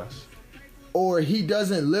drive bus, or he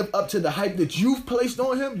doesn't live up to the hype that you've placed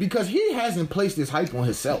on him, because he hasn't placed this hype on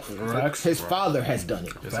himself. Facts. His father has done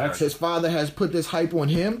it. Facts. His father has put this hype on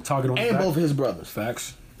him and both his brothers.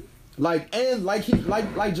 Facts. Like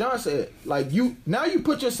John said, you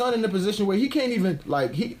put your son in a position where he can't even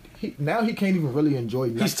he can't even really enjoy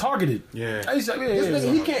nothing. He's targeted. Yeah.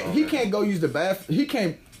 He can't go use the bath. He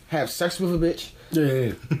can't have sex with a bitch.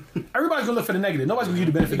 Yeah. Everybody's gonna look for the negative. Nobody's gonna give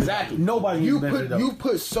you the benefit. Exactly. Nobody. You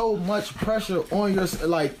put so much pressure on your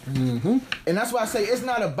and that's why I say it's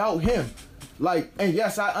not about him. And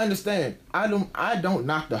yes, I understand. I don't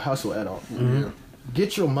knock the hustle at all. Mm-hmm.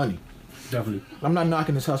 Get your money. Definitely. I'm not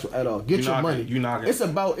knocking this hustle at all. Get your money. You knocking. It's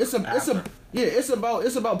about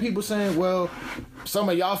people saying, well, some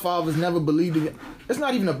of y'all fathers never believed in it. It's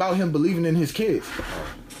not even about him believing in his kids.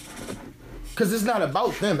 Cause it's not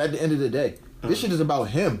about them at the end of the day. This shit is about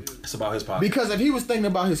him. It's about his pocket. Because if he was thinking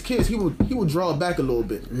about his kids, he would draw back a little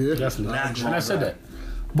bit. Yeah. Definitely. And I said that.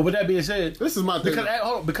 But with that being said, this is my thing.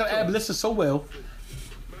 Because Ab listens so well.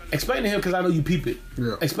 Explain to him, because I know you peep it.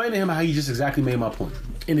 Yeah. Explain to him how you just exactly made my point.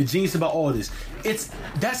 And the genius about all this.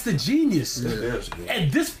 That's the genius. Yeah.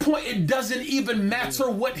 At this point, it doesn't even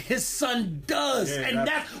matter what his son does. Yeah, and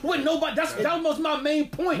that's what nobody, that was my main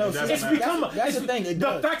point. No, it's become that's the thing.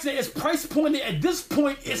 The fact that it's price pointed at this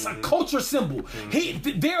point, it's a culture symbol.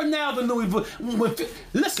 They're now the new,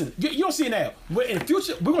 listen, you don't see it now. In the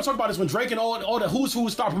future, we're going to talk about this when Drake and all the who's who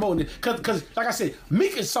start promoting it. Because like I said,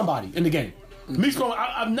 Meek is somebody in the game. Meek's going,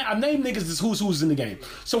 I've named niggas as who's in the game.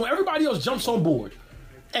 So when everybody else jumps on board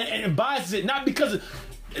and buys it, not because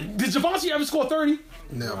did Javonte ever score 30?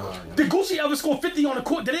 Never. Did Gucci ever score 50 on the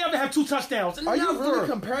court? Did they ever have 2 touchdowns? Are you really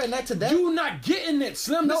comparing that to that? You're not getting it,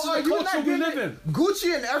 Slim. This is the culture we live in.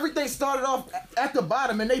 Gucci and everything started off at the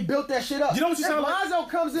bottom, and they built that shit up. You know what you sound like? Lonzo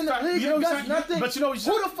comes in the league and does nothing. But you know what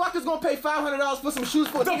you who the fuck is gonna pay $500 for some shoes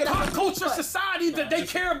for the pop culture society that they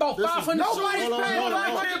care about 500 Nobody's paying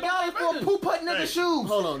 $500 no poop nigga shoes.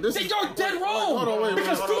 Hold on. You're dead wrong. Hold on, wait.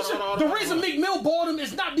 Because the reason Meek Mill bought them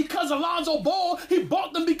is not because Alonzo Ball. He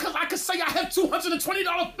bought them because I could say I have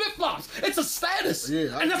 $220 flip-flops. It's a status.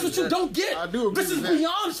 Yeah, and that's what you don't get. I do agree This is with that.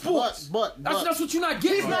 beyond sports. But that's what you're not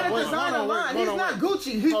getting. He's not a designer line. He's not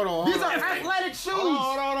Gucci. These are athletic shoes.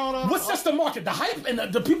 Hold on. What sets the market? The hype and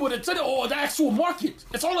the people that said it, or the actual market?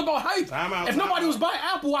 It's all about hype. If nobody was buying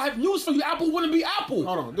Apple, I have news for you. Apple wouldn't be Apple.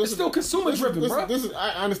 Hold on. It's still consumer driven, bro.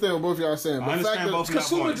 I understand what both of y'all are saying. But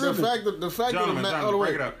the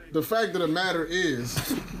fact of the matter is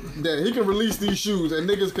that he can release these shoes and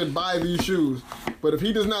niggas can buy these shoes. But if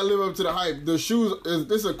he does not live up to the hype, the shoes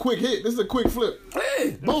this is a quick hit. This is a quick flip.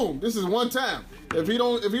 Hey. Boom. This is one time. If he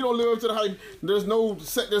don't live up to the hype, there's no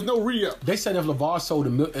re-up. They said if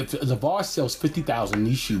LeVar sells 50,000 in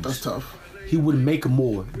these shoes, that's tough. He would make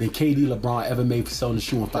more than KD, LeBron ever made for selling the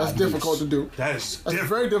shoe in 5 years. That's difficult to do. That's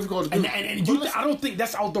very difficult to do. And I don't think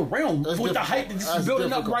that's out the realm with the hype that this is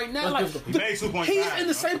building up right now. Like he's in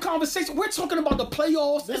the same conversation. We're talking about the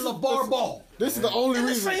playoffs and LeVar Ball. This is the only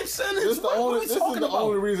reason. The same sentence. This is the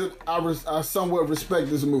only reason I somewhat respect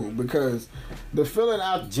this move, because the feeling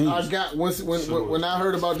I got when I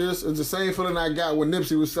heard about this is the same feeling I got when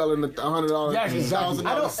Nipsey was selling the $100. Yeah, exactly.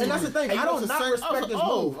 And that's the thing. I don't not respect this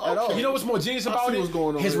move at all. You know what's more genius about it?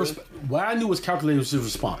 What I knew was calculated was his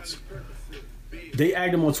response. They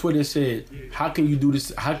asked him on Twitter and said, "How can you do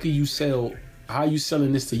this? How can you sell? How are you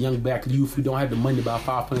selling this to young black youth who don't have the money to buy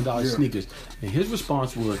 $500 sneakers?" And his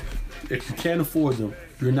response was, "If you can't afford them,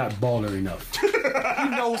 you're not baller enough." He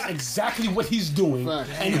knows exactly what he's doing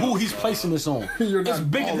and who he's placing this on. It's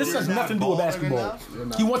bigger. This has nothing to do with basketball.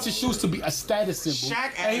 He wants his shoes to be a status symbol.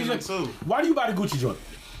 Shaq and like, why do you buy the Gucci joint?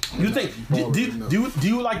 You think do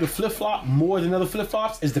you like the flip flop more than other flip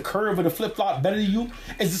flops? Is the curve of the flip flop better than you?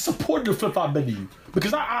 Is the support of the flip flop better than you?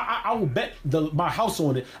 Because I will bet my house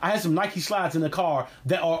on it. I had some Nike slides in the car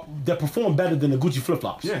that perform better than the Gucci flip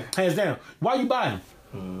flops. Yeah, hands down. Why you buy them?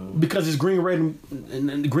 Because it's green, red,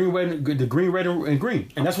 and green, red, and green,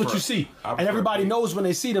 and that's what you see. And everybody knows when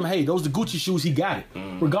they see them. Hey, those are the Gucci shoes. He got it,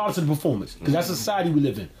 regardless of the performance, because that's the society we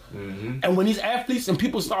live in. And when these athletes and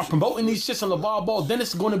people start promoting these shits on LeVar Ball, then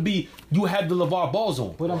it's going to be you have the LeVar Balls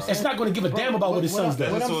on. It's not going to give a damn about what his son's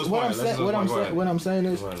doing. What I'm saying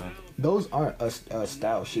is, those aren't a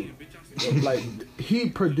style shoe. Like he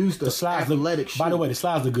produced the slides athletic shoe. By the way, the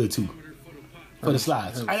slides look good too. For the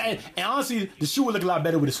slides. And honestly, the shoe would look a lot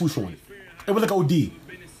better with a swoosh on it. It would look OD.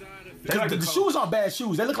 The shoes aren't bad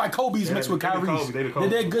shoes. They look like Kobe's mixed with Kyrie's.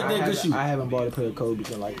 They're good shoes. I haven't bought a pair of Kobe's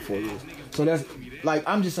in like 4 years. So that's, like,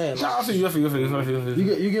 I'm just saying. Like, I feel you.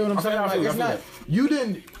 You get what I'm saying? Like, it's not, you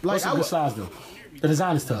didn't, like, I would slides though. The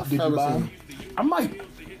design is tough. Did you buy them? I might.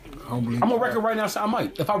 I'm on record right now, so I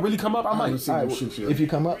might. If I really come up, I might. Right, if you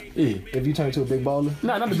come up, if you turn into a big baller.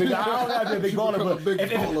 No, not a big. I don't have to be a big baller, but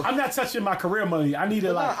if I'm not touching my career money. I need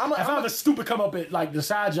to if I have a stupid come up at like the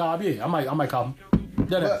side job, I might call him.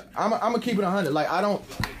 But I'm gonna keep it 100. Like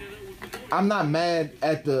I'm not mad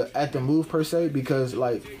at the move per se, because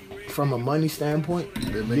like from a money standpoint,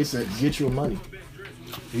 get your money.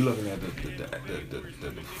 You looking at the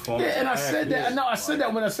performance. Yeah, and I said that. No, I said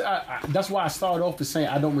that when I said that's why I started off to saying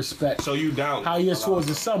I don't respect. So you doubt how he is towards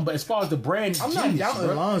his son, but as far as the brand, I'm not doubting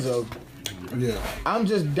Alonzo. Yeah, I'm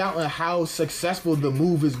just doubting how successful the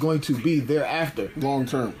move is going to be thereafter, long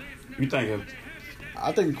term. You thinking?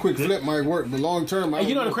 I think a quick flip might work, but long term, and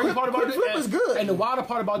you know the crazy part about this? Flip is good. And the wilder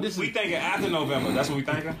part about this is we thinking after November. That's what we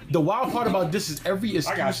thinking. The wild part about this is every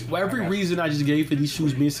excuse, every reason I just gave for these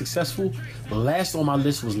shoes being successful. Last on my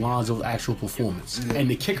list was Lonzo's actual performance, and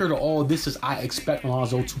the kicker to all this is I expect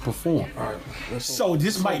Lonzo to perform. All right. So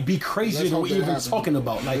this might be crazier than we're even talking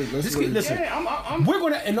about. Like this, listen, we're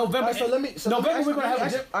gonna in November. Right, November we're gonna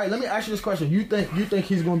have. All right, let me ask you this question. You think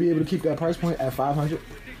he's gonna be able to keep that price point at 500?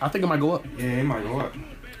 I think it might go up. Yeah, it might go up.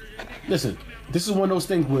 Listen, this is one of those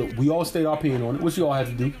things where we all state our opinion on it, which we all have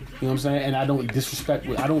to do. You know what I'm saying? And I don't disrespect.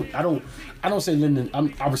 I don't say Lyndon.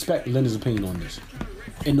 I respect Lyndon's opinion on this.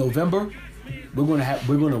 In November, we're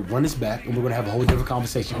gonna run this back, and we're gonna have a whole different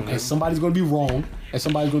conversation. Okay. And somebody's gonna be wrong, and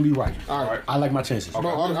somebody's gonna be right. All right. I like my chances. Okay.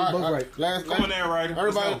 All right. Come on there, right?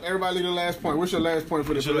 Everybody, leave the last point. What's your last point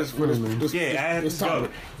for this topic?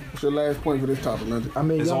 What's your last point for this topic, Lyndon? I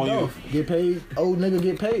mean, young Dolph, get paid. Old nigga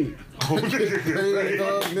get paid.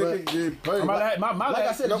 Nigga get paid. Like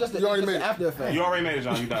I said, it's just an after effect. You already made it,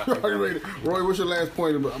 John. You got it. You already made it. Roy, what's your last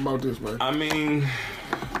point about this, man? I mean,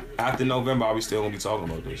 after November, are we still gonna be talking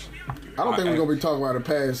about this? I don't think we're gonna be talking about it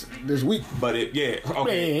past this week. But okay.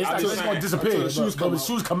 Yeah, it's gonna disappear. The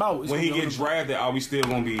shoes come out. When he gets drafted, are we still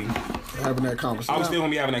gonna be having that conversation. I was still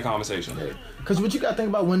gonna be having that conversation. Because what you gotta think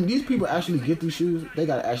about, when these people actually get these shoes, they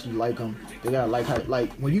gotta actually like them. They gotta like how,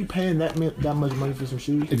 like when you paying that much money for some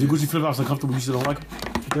shoes. If your Gucci flip flops are comfortable, you still don't like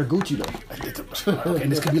them. They're Gucci though. Okay,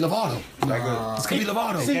 this could be Lovato. This could be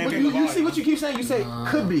Lovato. See, you see what you keep saying? You say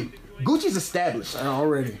could be. Gucci's established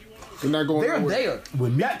already. They're not going. They're there.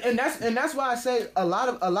 And that's why I say a lot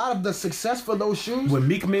of the success for those shoes when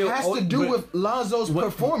Meek Mill has to do with Lonzo's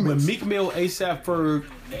performance. When Meek Mill, ASAP Ferg,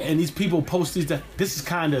 and these people post these, this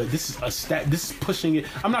is pushing it.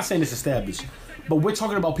 I'm not saying it's established, but we're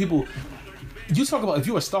talking about people. You talk about if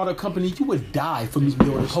you're a startup company, you would die for Meek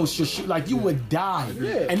Mill to post your shit. Like you would die.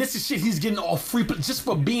 Yeah. And this is shit he's getting all free just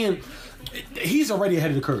for being. He's already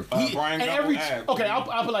ahead of the curve. Brian, okay, I'll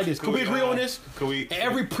put it like this. Can we agree on this?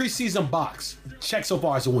 Every preseason box check so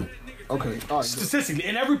far is a win. Okay, all right. Statistically,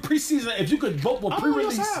 in every preseason, if you could vote for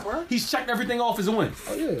pre-release, he's checked everything off as a win.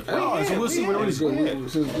 Oh yeah. So we'll see what it is.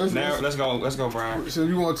 Let's go, Brian. So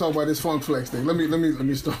you want to talk about this Funk Flex thing? Let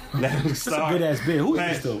me start. That's a good ass bid. Who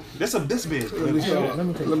is this though? This bid. Let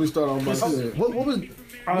me start on my shit. What was?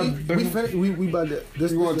 We about to.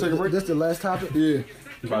 This. You want to take a break? This the last topic. Yeah.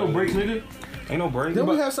 No break, nigga. Ain't no break. Then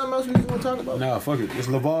we have something else we want to talk about? Nah, fuck it. It's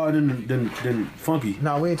LeVar then Funky.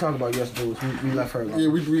 Nah, we ain't talking about yesterday. We left her alone. Yeah,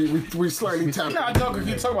 we slightly tapped. Nah, talk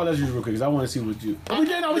about that real quick because I want to see what you. We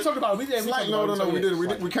talked about it. No. We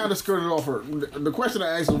did. We kind of skirted off her. The question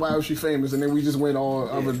I asked was why was she famous, and then we just went on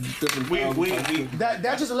other different.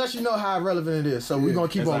 That just lets you know how relevant it is. So we're gonna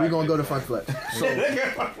keep on. We're gonna go to Funk Flex.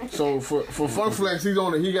 So for Funk Flex, he has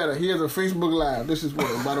a Facebook Live. This is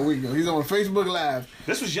about a week ago. He's on Facebook Live.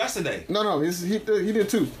 This was yesterday. No. He did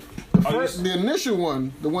two. The initial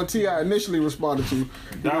one, the one T.I. initially responded to.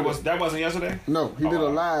 That wasn't yesterday. No, he did a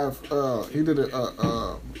live. He did a.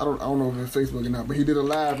 I don't know if it's Facebook or not, but he did a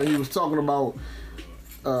live and he was talking about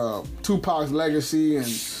Tupac's legacy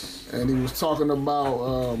and he was talking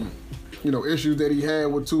about issues that he had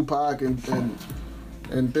with Tupac and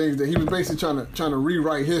things that he was basically trying to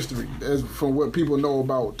rewrite history as from what people know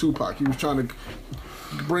about Tupac. He was trying to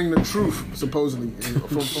bring the truth, supposedly,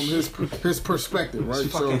 from his perspective, right?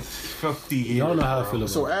 So 50 years. Y'all know how I feel about it.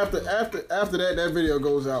 So after that video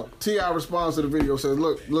goes out, T.I. responds to the video, says,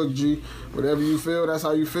 look, G, whatever you feel, that's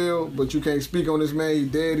how you feel, but you can't speak on this man. He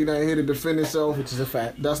dead. He not here to defend himself. Which is a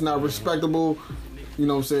fact. That's not respectable. You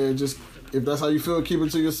know what I'm saying? Just if that's how you feel, keep it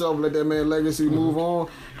to yourself. Let that man legacy move on,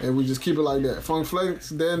 and we just keep it like that. Funk Flex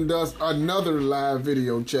then does another live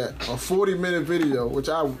video chat, a 40-minute video, which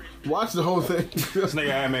I watched the whole thing. This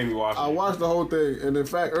nigga had made me watch it. I watched the whole thing, and in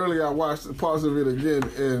fact, earlier I watched parts of it again,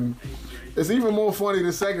 and it's even more funny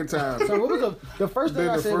the second time. So what was the first thing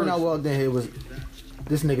I said when I walked in here was,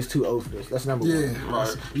 this nigga's too old for this. That's number one. Yeah,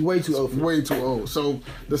 right. You way too old for this. Way too old. So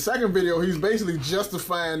the second video, he's basically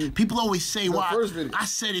justifying. People always say, the "Why?" first video. I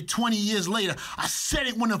said it 20 years later. I said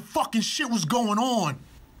it when the fucking shit was going on,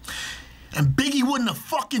 and Biggie wouldn't have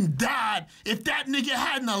fucking died if that nigga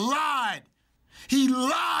hadn't lied. He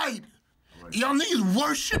lied. Right. Y'all niggas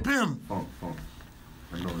worship him. Funk.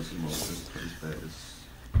 I know it's bad.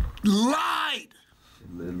 Lied.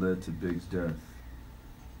 It led to Big's death.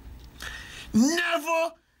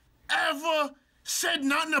 Never, ever said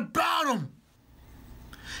nothing about him.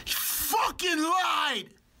 He fucking lied.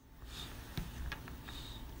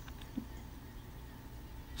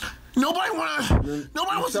 Nobody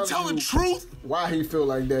wants to tell the truth. Why he feel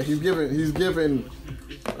like that? He's giving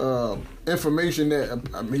information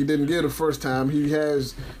that he didn't get the first time. He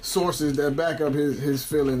has sources that back up his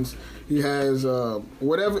feelings. He has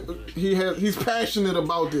whatever he has. He's passionate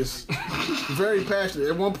about this. Very passionate.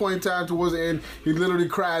 At one point in time, towards the end, he literally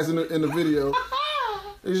cries in the video.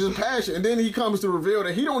 He's just passionate. And then he comes to reveal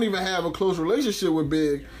that he don't even have a close relationship with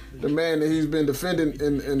Big, the man that he's been defending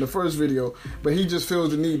in the first video. But he just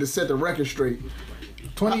feels the need to set the record straight.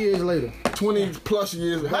 20 years later. 20 plus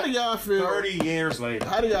years. How do y'all feel? 30 years later.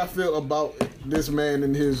 How do y'all feel about this man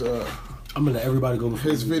and his I'm gonna let everybody go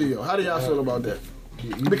before his video? How do y'all feel about that?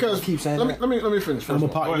 Because keep saying let me finish. I'm a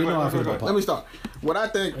pop. You know how I feel about pop. Let me start. What I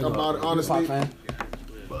think about it, honestly.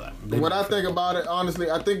 What I think about it, honestly,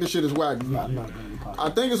 I think the shit is whack. I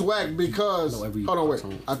think it's whack because hold on, wait.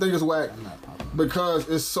 I think it's whack because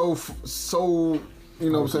it's so you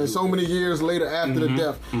know what I'm saying, so many years later after the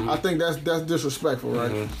death. I think that's disrespectful,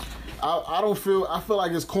 right? I feel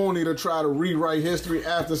like it's corny to try to rewrite history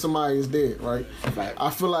after somebody is dead, right? I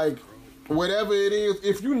feel like whatever it is,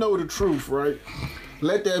 if you know the truth, right,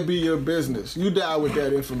 let that be your business. You die with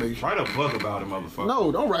that information. Write a book about it, motherfucker.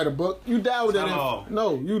 No, don't write a book. You die with that.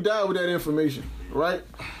 No, you die with that information, right?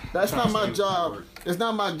 That's not my job. It's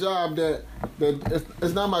not my job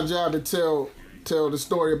it's not my job to tell the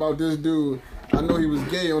story about this dude I know he was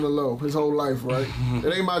gay on the low his whole life, right?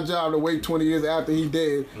 It ain't my job to wait 20 years after he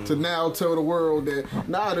dead to now tell the world that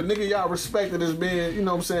the nigga y'all respected as being, you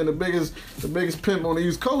know what I'm saying, the biggest pimp on the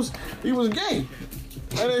East Coast, he was gay.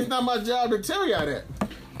 And it's not my job to tell y'all that.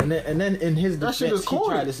 And then in his defense, he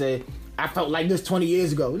tried to say, I felt like this 20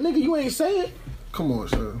 years ago. Nigga, you ain't say it. Come on,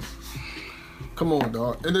 son. Come on,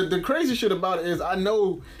 dog. And the crazy shit about it is I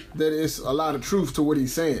know that it's a lot of truth to what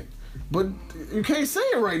he's saying. But you can't say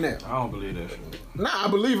it right now. I don't believe that. Nah, I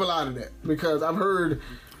believe a lot of that. Because I've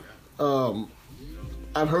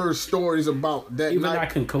heard stories about that. Even I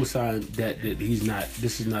can co-sign that he's not.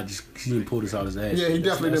 This is not just he didn't pull this out his ass. Yeah, he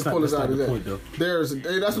definitely didn't pull this out his ass. Point, though.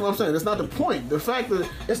 That's what I'm saying. That's not the point. The fact that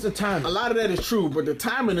it's the timing. A lot of that is true, but the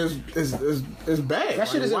timing is bad. That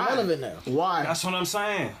shit is irrelevant now. Why? That's what I'm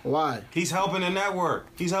saying. Why? He's helping the network.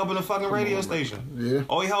 He's helping the fucking radio station. Yeah.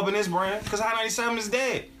 Oh, he helping his brand because Hot 97 is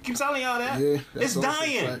dead. Keep telling y'all that. Yeah. It's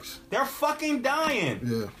dying. They're fucking dying.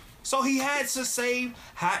 Yeah. So he had to save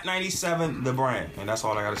Hot 97, the brand, and that's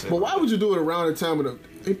all I gotta say. But why would you do it around the time of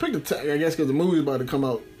he picked the time? I guess because the movie's about to come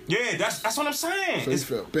out. Yeah, that's what I'm saying. So he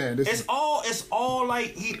felt bad. It's all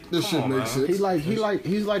like this shit makes sense. He's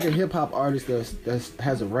like a hip hop artist that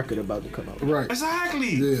has a record about to come out. Right.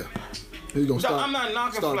 Exactly. Yeah. He's gonna start. I'm not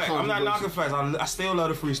knocking Flex. I'm not knocking Flex. I still love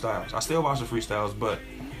the freestyles. I still watch the freestyles, but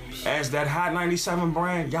as that Hot 97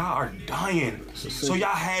 brand, y'all are dying. So y'all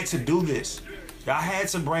had to do this. Y'all had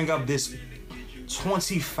to bring up this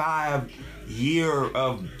 25 year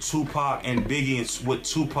of Tupac and Biggie and what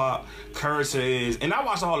Tupac character is. And I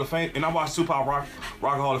watched the Hall of Fame, and I watched Tupac Rock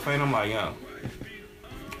Hall of Fame. I'm like, yo.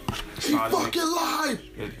 He fucking lied.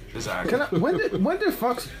 Exactly. When did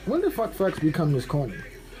Fuck Flex become this corny?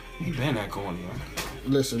 He been that corny, man.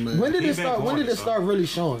 Listen, man. When did it start really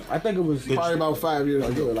showing? I think it was probably about 5 years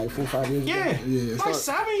ago. Like 4 or 5 years ago. Yeah, like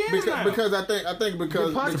 7 years now. Because I think the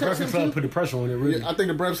Breakfast Club put the pressure on it. Really, yeah, I think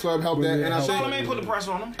the Breakfast Club helped that, and I think Charlamagne put the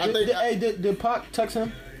pressure on him. Did Pac text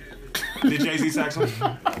him? Did Jay-Z text him?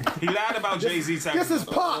 He lied about Jay-Z texting him. This is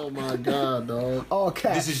Pac. Oh my God, dog. All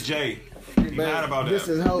caps. This is Jay. He lied about that. This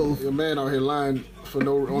is Hov. Your man out here lying for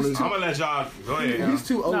no on his. I'm gonna let y'all go ahead. He's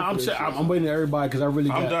too old. I'm waiting to everybody because I really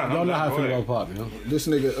got. Done. Y'all know how I feel about Pac, you know. This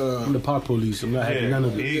nigga. I'm the Pac police. I'm not having none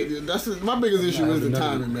of it. That's my biggest issue is the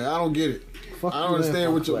timing, man. I don't get it. I don't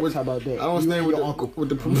understand what your. How about that? I don't understand what uncle with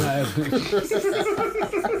the.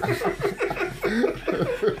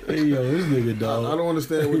 Hey, yo, this nigga, dog. I don't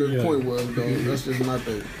understand what the point was, dog. That's just my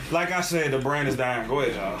thing. Like I said, the brand is dying. Go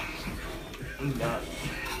ahead, y'all. I'm done.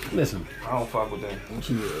 Listen, I don't fuck with that.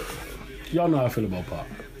 Y'all know how I feel about Pac.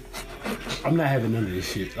 I'm not having none of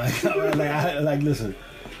this shit. Listen.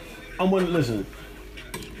 I'm gonna listen.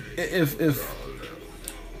 If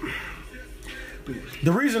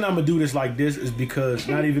the reason I'm gonna do this like this is because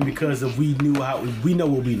not even because of we know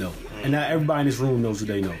what we know, and not everybody in this room knows what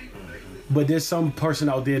they know. But there's some person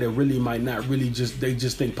out there that really might not really they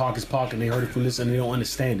just think Pac is Pac and they heard it from this and they don't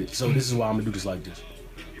understand it. So this is why I'm gonna do this like this.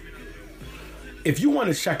 If you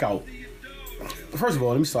want to check out, first of all,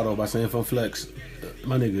 let me start off by saying, Fun Flex,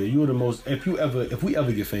 my nigga, you're the most. If we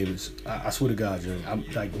ever get famous, I swear to God, Jerry, I'm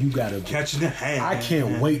like, you gotta catch the hand. I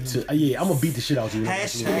can't wait to. I'm gonna beat the shit out of you.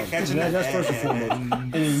 Hashtag catching the hand. That's first and foremost.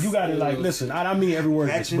 And then you gotta listen. I mean every word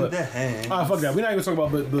of this. But the hand. All right, fuck that. We're not even talking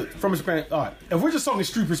about, but from a span. All right, if we're just talking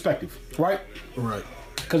street perspective, right? Right.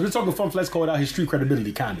 Because we're talking Fun Flex called out his street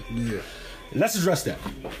credibility, kinda. Yeah. Let's address that.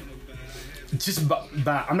 Just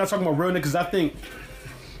by I'm not talking about real niggas. I think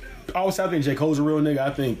J. Cole's a real nigga. I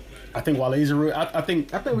think Wale's a real. I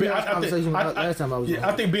think we had a conversation last time I was. Yeah,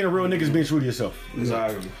 I think being a real nigga is being true to yourself.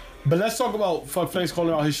 Exactly. But let's talk about Fuck Flex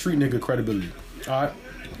calling out his street nigga credibility. All right.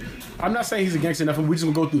 I'm not saying he's a gangster enough, and we just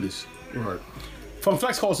gonna go through this. Right. Funk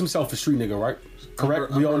Flex calls himself a street nigga, right?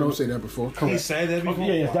 Correct. We all know. Say that before. Correct. He said that before.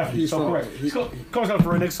 Yeah, definitely. He's so correct. He's calling himself a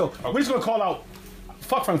real nigga. So we're just gonna call out.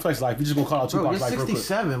 Fuck Funk Flex life. We're just gonna call out Tupac's life.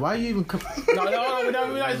 67. Why are you even? No.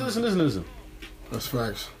 Listen. That's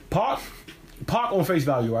facts. Pac on face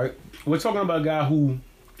value, right? We're talking about a guy who.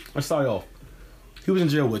 Let's start off. He was in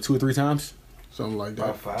jail 2 or 3 times. Something like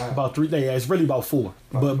that. About 3. Yeah, it's really about 4.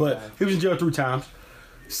 But he was in jail 3 times.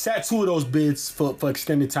 Sat 2 of those bids for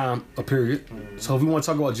extended time, a period. Mm-hmm. So if we want to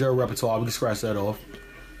talk about jail repertoire, we can scratch that off.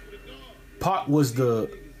 Pac was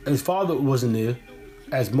his father wasn't there,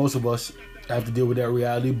 as most of us have to deal with that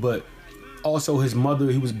reality, but also his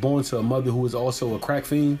mother, he was born to a mother who was also a crack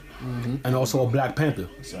fiend, and also a Black Panther.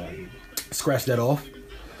 Sorry. Scratch that off.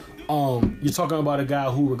 You're talking about a guy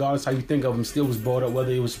who, regardless how you think of him, still was brought up,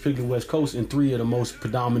 whether it was particularly West Coast, in 3 of the most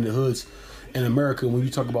predominant hoods in America. When you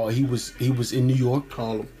talk about he was in New York,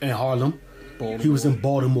 Harlem, Baltimore. He was in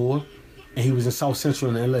Baltimore, and he was in South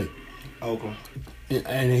Central in LA. Oakland.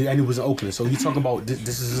 and he was in Oakland. So you talking about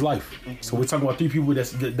this is his life. So we're talking about 3 people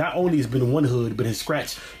that not only has been in one hood, but has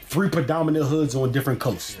scratched 3 predominant hoods on different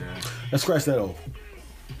coasts. Let's scratch that off.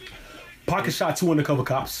 Pocket shot 2 undercover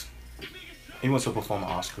cops. He wants to perform an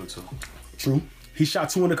Oscar too. True. He shot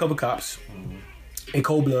 2 undercover cops in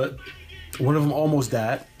cold blood. One of them almost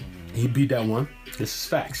died. He beat that one. This is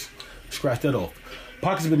facts. Scratch that off.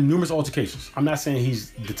 Pocket's been in numerous altercations. I'm not saying he's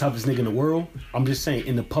the toughest nigga in the world. I'm just saying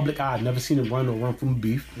in the public eye, I've never seen him run from a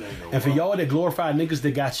beef. And for y'all that glorify niggas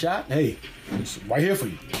that got shot, hey, it's right here for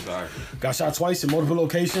you. Sorry. Got shot twice in multiple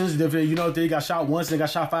locations. You know, they got shot once, they got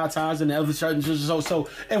shot 5 times, and the other shot. So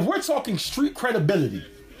if we're talking street credibility,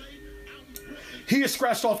 he has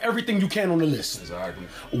scratched off everything you can on the list. Exactly.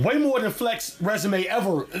 Way more than Flex resume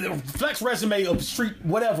ever. Flex resume of street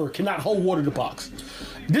whatever cannot hold water to Pox.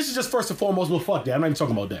 This is just first and foremost. Well, fuck that. I'm not even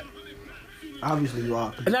talking about that. Obviously, you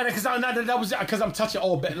are. Because I'm touching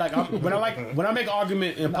all like when I make an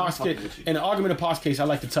argument in Pox case, in an argument in Pox case, I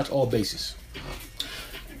like to touch all bases.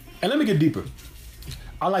 And let me get deeper.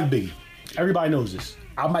 I like Biggie. Everybody knows this.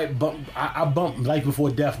 I bump Life Before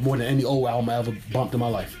Death more than any old album I ever bumped in my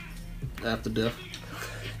life. After Death.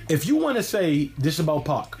 If you want to say this about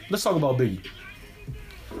Pac, let's talk about Biggie.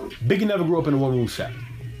 Biggie never grew up in a one-room shack.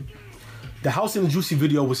 The house in the Juicy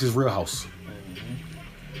video was his real house.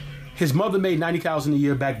 His mother made $90,000 a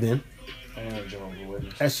year back then. And Jehovah's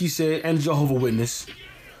Witness. As she said, and Jehovah's Witness.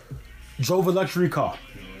 Drove a luxury car.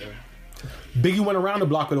 Biggie went around the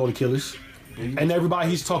block with all the killers. And everybody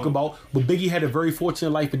he's talking about, but Biggie had a very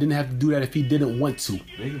fortunate life and didn't have to do that if he didn't want to.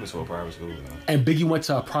 Biggie went to a private school, man. And Biggie went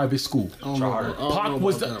to a private school. Pac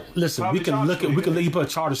was the listen. We can look at he put a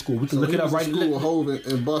charter school. We can look it up right. School Hove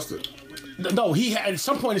and busted. No, he had at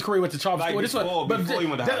some point in his career went to charter school. This one, but before he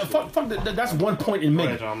went to high school. That's one point in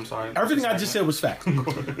Megan. I'm sorry. Everything I just said was fact.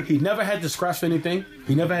 He never had to scratch for anything.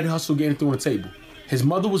 He never had to hustle to get anything on the table. His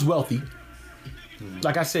mother was wealthy.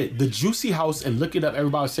 Like I said, the Juicy house, and look it up,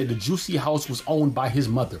 everybody said the Juicy house was owned by his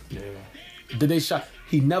mother. Yeah. Did they shot?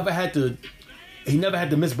 He never had to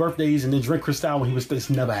miss birthdays and then drink Cristal when he was.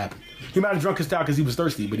 This never happened. He might have drunk Cristal because he was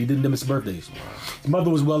thirsty, but he didn't miss birthdays. Wow. His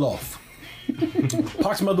mother was well off.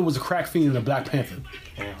 Pac's mother was a crack fiend and a Black Panther.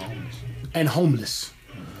 And homeless.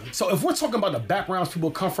 So if we're talking about the backgrounds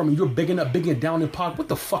people come from and you're bigging down in Pac, what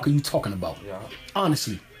the fuck are you talking about? Yeah.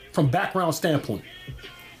 Honestly, from background standpoint.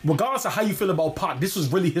 Regardless of how you feel about Pac, this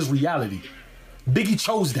was really his reality. Biggie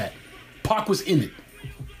chose that. Pac was in it.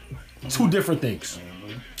 2 different things.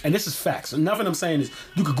 And this is facts. And nothing I'm saying is,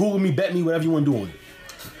 you could Google me, bet me, whatever you want to do on it.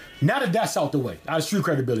 Now that that's out the way, out of street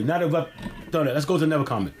credibility, now that I've done that, let's go to another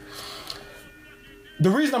comment. The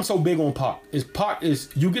reason I'm so big on Pac is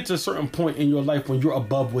you get to a certain point in your life when you're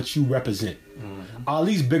above what you represent.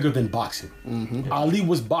 Ali's bigger than boxing. Ali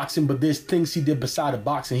was boxing, but there's things he did beside of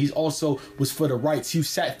boxing. He also was for the rights. He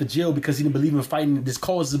sat for jail because he didn't believe in fighting. This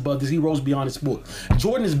cause is above this. He rose beyond the sport.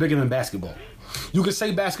 Jordan is bigger than basketball. You can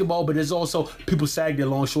say basketball, but there's also people sag their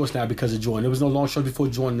long shorts now because of Jordan. There was no long shorts before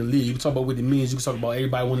Jordan in the league. You can talk about what it means. You can talk about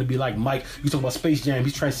everybody wanting to be like Mike. You can talk about Space Jam.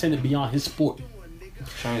 He's transcended beyond his sport.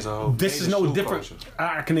 This is no different.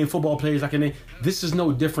 I can name football players. This is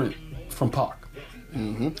no different from Pac.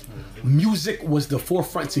 Music was the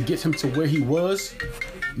forefront to get him to where he was.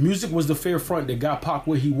 Music was the forefront that got Pac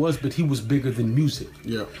where he was, but he was bigger than music.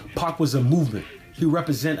 Yeah, Pac was a movement. He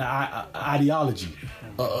represented an ideology,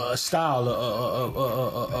 a style,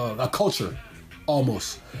 a culture,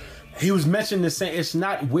 almost. He was mentioned the same. It's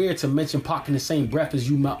not weird to mention Pac in the same breath as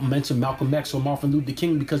you mention Malcolm X or Martin Luther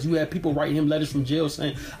King, because you had people writing him letters from jail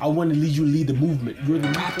saying, "I want to lead you, lead the movement. You're the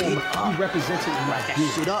reformer." He represented like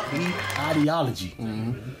this ideology.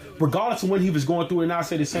 Regardless of when he was going through it, and I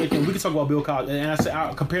say the same thing. We can talk about Bill Cosby, and I say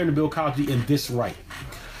I'm comparing to Bill Cosby in this right.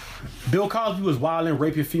 Bill Cosby was wilding,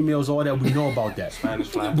 raping females, all that. We know about that.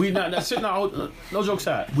 No jokes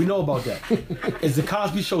aside. We know about that. Is the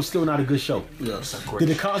Cosby Show still not a good show? Yes. Did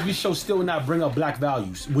the Cosby Show still not bring up black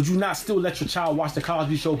values? Would you not still let your child watch the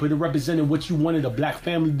Cosby Show, but it represented what you wanted a black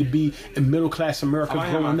family to be in middle class America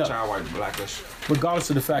growing up? Child white blackish. Regardless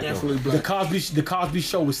of the fact, though, the Cosby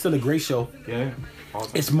Show was still a great show. Yeah.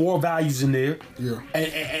 It's more values in there. Yeah.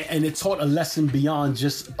 And it taught a lesson beyond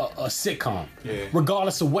just a sitcom. Yeah.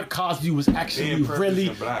 Regardless of what Cosby was actually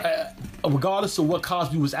really. regardless of what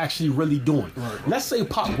Cosby was actually really doing. Right. Let's say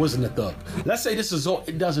Pac wasn't a thug. Let's say this is all.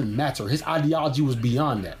 It doesn't matter. His ideology was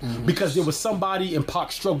beyond that because there was somebody in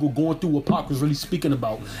Pac's struggle going through what Pac was really speaking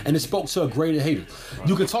about, and it spoke to a greater hater.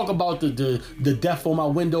 You can talk about the death on my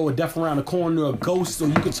window, or death around the corner, or ghosts, or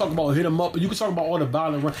you can talk about hit him up, or you can talk about all the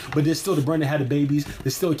violent run, but there's still the Brandon had the babies.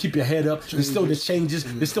 There's still keep your head up. There's still the changes.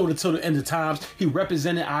 There's still the till the end of times. He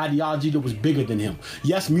represented ideology that was bigger than him.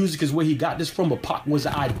 Yes, music is where he got this from, but Pac was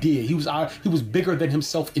an idea. He was bigger than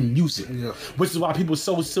himself in music, which is why people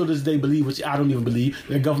so still to this day believe, which I don't even believe,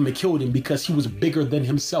 the government killed him because he was bigger than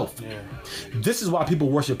himself. Yeah. This is why people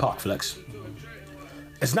worship Pac, Flex.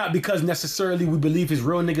 It's not because necessarily we believe his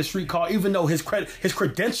real nigga street car, even though his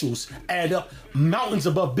credentials add up mountains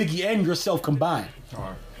above Biggie and yourself combined.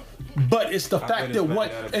 Right. But it's the fact that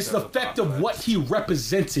what he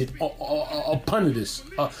represented upon this.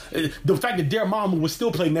 The fact that their mama would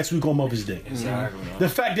still play next week on Mother's Day. Exactly. The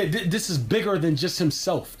fact that this is bigger than just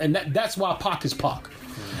himself, and that's why Pac is Pac.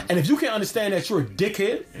 And if you can't understand that you're a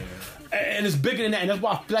dickhead. And it's bigger than that, and that's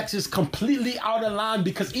why Flex is completely out of line,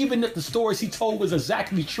 because even if the stories he told was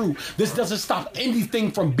exactly true, this doesn't stop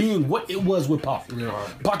anything from being what it was with Pac. Yeah.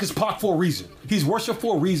 Pac is Pac for a reason. He's worshipped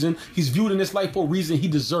for a reason. He's viewed in this life for a reason. He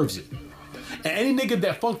deserves it. And any nigga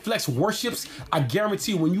that Funk Flex worships, I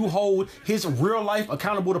guarantee when you hold his real life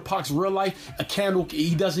accountable to Pac's real life,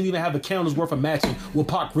 he doesn't even have a candle's worth of matching what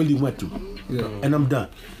Pac really went through. Yeah. And I'm done.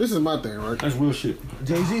 This is my thing, right? That's real shit.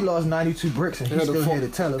 Jay-Z lost 92 bricks and he's still here to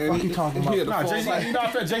tell it. Fuck you talking about? Nah,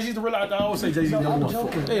 Jay-Z's the real. I always say Jay-Z's the real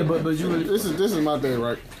one. Yeah, but you really... This is my thing,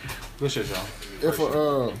 right? Good shit,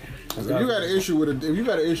 y'all. If you got an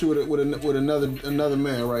issue with another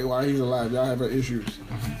man, right, while he's alive, y'all have issues,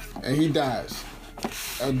 and he dies.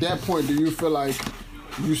 At that point, do you feel like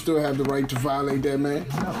you still have the right to violate that man?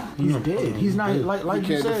 No, he's dead. He's not like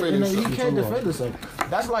you said. He can't defend himself.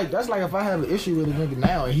 That's like if I have an issue with a nigga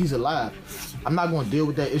now and he's alive, I'm not going to deal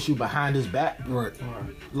with that issue behind his back. Right.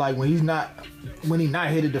 Like when he's not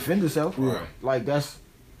here to defend himself. Right. Like that's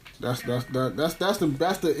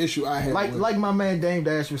the issue I have. Like my man Dame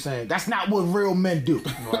Dash was saying, that's not what real men do.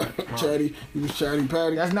 Right. Chatty, he was Chatty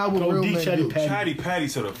Patty. That's not what real men do. Chatty Patty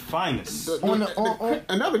to the finest.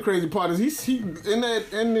 Another crazy part is he in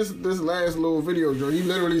this last little video, Joe, he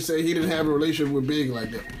literally said he didn't have a relationship with Big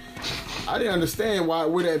like that. I didn't understand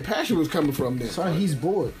where that passion was coming from then. Son, he's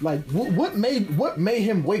bored. Like, what made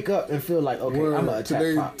him wake up and feel like, okay, I'm gonna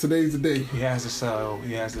attack Pop? Today's the day. He has to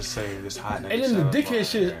say this hot nigga. And then the dickhead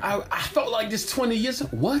shit, I felt like this 20 years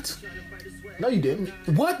ago. What? No, you didn't.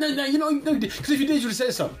 What? No, you know, because if you did, you would have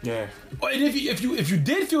said something. Yeah. And if you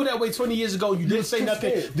did feel that way 20 years ago, you didn't say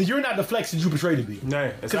nothing, then you're not the Flex that you portrayed to be.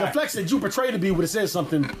 Yeah, because the Flex that you portrayed to be would have said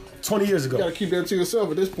something 20 years ago. You gotta keep that to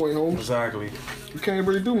yourself at this point, Holmes. Exactly. You can't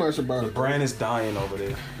really do much about it. The brand is dying over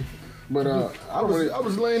there. But I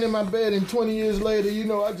was laying in my bed, and 20 years later, you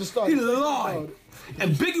know, I just started. He lied.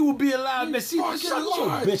 And Biggie would be alive. Man, shut your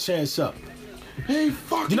bitch ass up. Hey,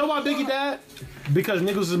 fuck. You know why Biggie died? Because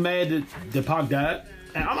niggas was mad that Pac died.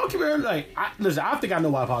 And I'm gonna keep it like, listen, I think I know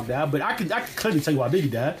why Pac died, but I can clearly tell you why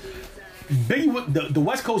Biggie died. Biggie, the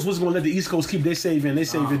West Coast wasn't gonna let the East Coast keep their savior, and their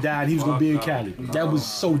savior died. He was gonna be in Cali. That was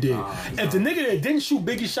so dead. If the nigga that didn't shoot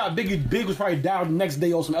Biggie shot Biggie, Big was probably down the next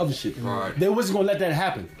day or some other shit. Right. They wasn't gonna let that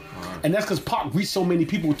happen. Right. And that's because Pac reached so many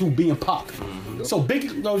people through being Pac. Mm-hmm. So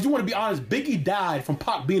Biggie, if you want to be honest, Biggie died from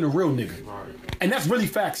Pac being a real nigga. Right. And that's really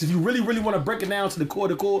facts. If you really, really want to break it down to the core,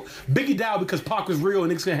 Biggie died because Pac was real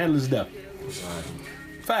and niggas can handle his death. Right.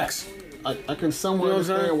 Facts. I can somewhat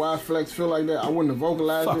understand why Flex feel like that. I wouldn't have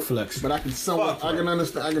vocalized it. Flex. But I can somewhat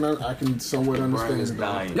understand. I can somewhat understand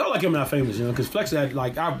it. Y'all like him not famous, you know, because Flex had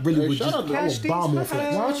like I really would just bomb on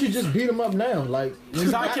Flex. Why don't you just beat him up now? Like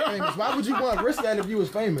he's not famous. Why would you want to risk that if you was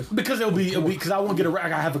famous? Because it'll be because I won't get I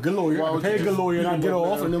gotta have a good lawyer. I pay a good lawyer and I get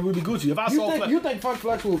off and then we'll be Gucci. If I saw Flex, you think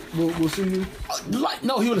Flex will sue you? Like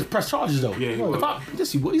no, he would have pressed charges though. Yeah, he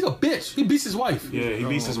would. He's a bitch. He beats his wife. Yeah, he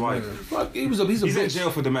beats his wife. Fuck, he's a bitch. He's in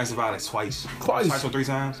jail for domestic violence twice or 3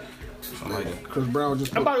 times. Chris Brown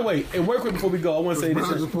just. And by the way, and real quick before we go, I want to say this. I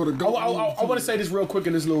want to say this real quick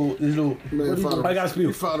in this little. I got to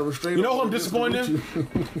speak. You know who I'm disappointed in?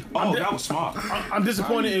 That was smart. I'm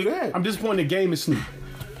disappointed. I'm disappointed. Game is Snoop.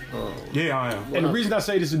 Yeah, I am. And the reason I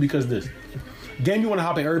say this is because this Game, you want to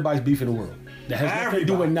hop in everybody's beef in the world that has nothing to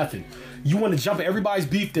do with nothing. You want to jump in everybody's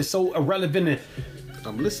beef that's so irrelevant and.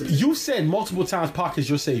 I'm listening. You said multiple times Pac is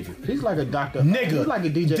your savior. He's like a doctor. Nigga. He's like a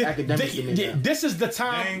DJ academic to me. This is the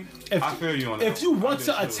time. I feel you on that. If you want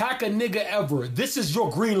to attack a nigga ever, this is your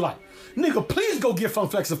green light. nigga, please go get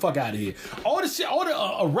Funk Flex the fuck out of here. All the shit, all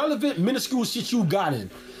the irrelevant, minuscule shit you got in.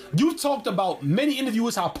 You talked about many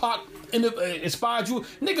interviews how Pac inspired you.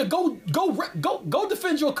 Nigga, go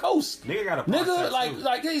defend your coast. Nigga got a nigga,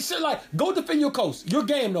 like they said, like go defend your coast. Your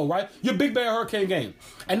game though, right? Your Big Bad Hurricane game.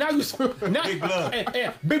 And now you now Big blood.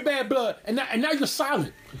 And Big Bad Blood. And now you're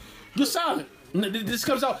silent. You're silent. This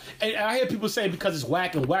comes out, and I hear people saying because it's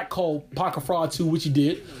whack and whack called Pac a fraud too, which he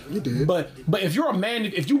did. You did. But if you're a man,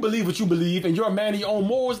 if you believe what you believe, and you're a man of your own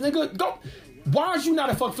morals, nigga, go. Why are you not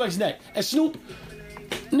a Funk Flex neck? And Snoop,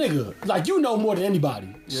 nigga, like you know more than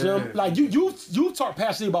anybody. Yeah. Like you talk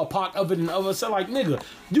passionately about Pac other than others. So like, nigga,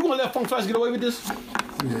 you gonna let Funk Flex get away with this?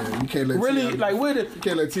 Yeah, you can't let really like where the you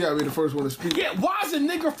can't let T.I. be the first one to speak. Yeah, why is a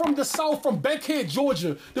nigga from the South, from Bankhead,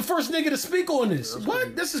 Georgia, the first nigga to speak on this? That's what?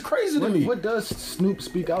 Crazy. This is crazy to me. What does Snoop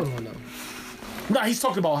speak out on though? Nah, he's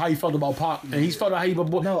talking about how he felt about Pac, and he's felt how he.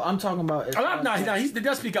 No, I'm talking about. He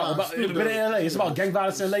does speak out about in LA. It's about gang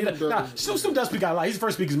violence and later. Nah, Snoop does speak out. Like he's the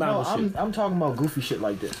first speaker's mind. No, I'm talking about goofy shit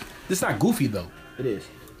like this. It's not goofy though. It is.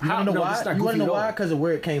 You wanna know why? You wanna know why? Because of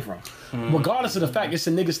where it came from. Regardless of the fact, it's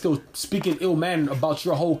a nigga still speaking ill manner about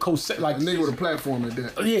your whole coast. Like a nigga with a platform at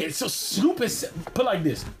that. Yeah. So Snoop has put like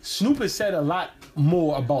this. Snoop has said a lot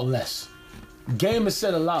more about less. Game has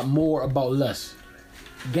said a lot more about less.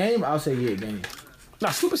 Game, I'll say yeah, Game. Nah,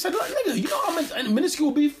 Snoop said, like, nigga, you know how much minuscule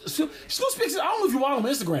beef? Snoop speaks, I don't know if you want him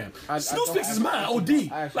on Instagram. Snoop speaks his mind,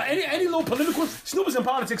 OD. Like, any little political, Snoop is in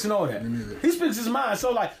politics and all that. He speaks his mind.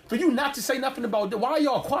 So, like, for you not to say nothing about that, why are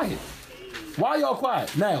y'all quiet? Why are y'all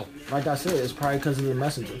quiet now? Like I said, it's probably because of the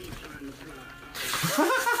messenger.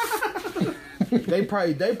 they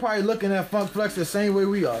probably looking at Funk Flex the same way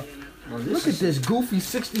we are. Look at this goofy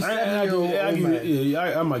 67-year-old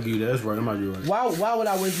man. I might give you that. That's right. I might be right. Why would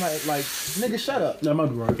I waste my nigga? Shut up. That might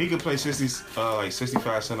be right. He could play 65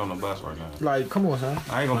 cents on the bus right now. Like, come on, son.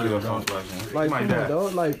 I ain't gonna give a Funk Flex, man. Like, come on,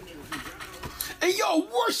 dog. Like, and y'all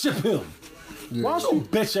worship him. Yeah. Why don't you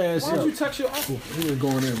bitch ass? Why don't you text your uncle? He was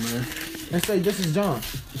going in, man. And say, this is John.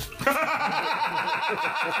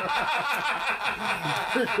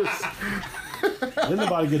 Let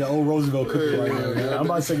nobody get an old Roosevelt cookie right now, man. I'm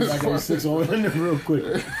about to take it back on 6 on in there real quick.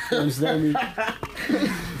 You understand me?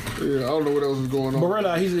 Yeah, I don't know what else is going on. But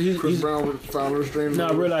realize he's Chris Brown found restraint.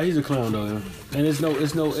 Nah, realize he's a clown though, yeah. And it's no,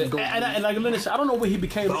 and like Lennox, I don't know what he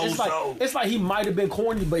became. It's like he might have been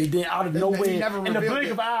corny, but he did out of nowhere. In the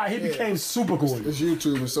blink of an eye, he became super corny. It's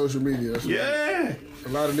YouTube and social media. Yeah. A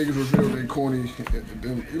lot of niggas reveal they corny.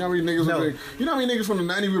 You know how many niggas? You know how many niggas from the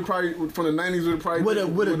 '90s would probably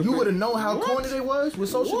you would have known how corny they was with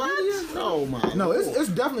social media. Oh my. No, it's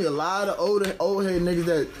definitely a lot of old head niggas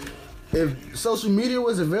that. If social media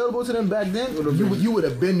was available to them back then, you would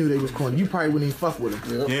have been knew they was corny. You probably wouldn't even fuck with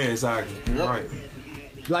them. Yep. Yeah, exactly. Yep. Right.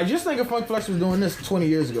 Like, just think if Funk Flex was doing this 20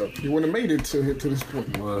 years ago. He wouldn't have made it to this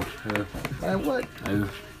point. Well, yeah. Like, what? One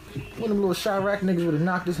of them little Chirac niggas would have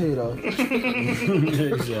knocked his head off.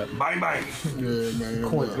 Bang, bang. Yeah, man.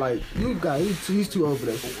 Coins, like, he's too old for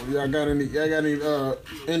that. Y'all got any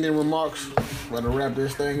ending remarks? Want to wrap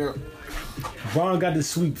this thing up? Bron got the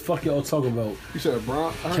sweep. Fuck y'all talking about. You said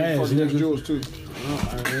Bron? I heard Cash, you fucking Jules too.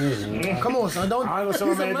 Come on, son. Don't. I ain't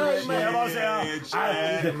gonna say my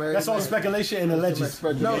man. That's all speculation and alleges.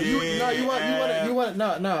 No, you want.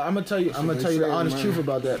 No. I'm gonna tell you the honest truth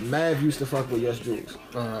about that. Mav used to fuck with Yes Jules.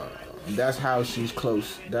 That's how she's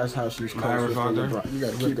close. Maverick fuck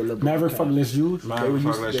Yes Jules.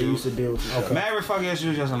 They used to deal with each other. Maverick fuck Yes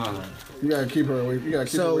Jules. Just another. You gotta keep her away. You gotta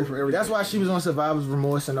keep her away from everything. That's why she was on survivor's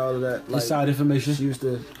remorse and all of that. Like, inside information. She used to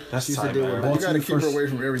deal with. You gotta keep her away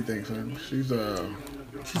from everything, son. She's a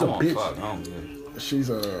bitch. She's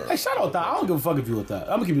a. Hey, shout out that. I don't give a fuck if you with that.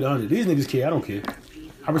 I'm gonna keep it 100. These niggas care. I don't care.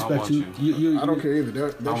 I respect you. I don't care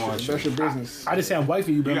either. That's your business. I just say I'm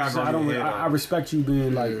wifey you, but I respect you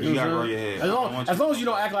being like. You gotta grow your head. As long as you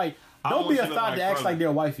don't act like. Don't be a thought that acts like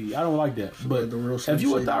they're wifey. I don't like that. But if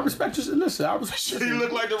you a thought, I respect you. Listen, I respect you. You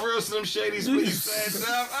look like the real Slim Shady. Please said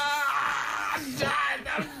stuff. I'm dying.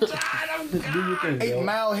 8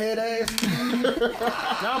 Mile head ass.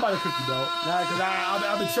 Now I'm about to cook you, dog. Nah, because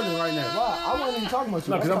I've been chilling right now. Why? I wasn't even talking about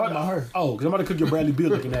you. No, because I'm about her. Oh, because I'm about to cook your Bradley Beal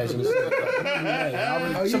looking ass.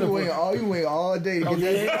 You wait all day to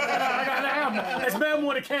get that. It's Mad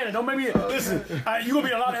More than Cannon. Don't make me listen. You gonna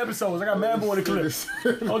be in a lot of episodes. I got Mad More than clips.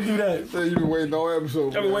 Don't do that. You been waiting all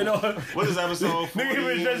episodes. I've been waiting all. What is episode 40?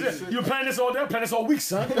 You planning this all day? Planning this all week,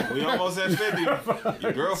 son. We almost at 50.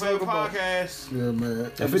 Your girl favorite podcast. Yeah, man.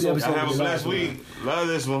 That 50 episode. Have a blessed week. Love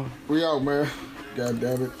this one. We out, man. God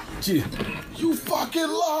damn it. Gee. You fucking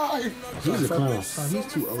lied. He's a clown. Son, he's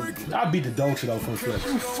too old. I beat the dog shit out from Flex.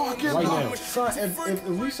 You fucking right lied. now. Son, if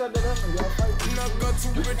we set that up and y'all fight, I got two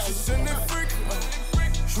bitches in the freak.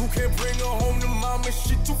 You can't bring her home to mama,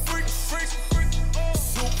 she too freak. Super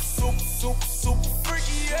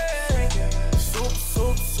freaky, yeah. Super freaky.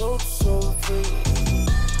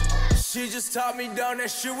 She just taught me down,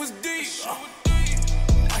 that shit was deep.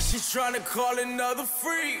 Now she tryna call another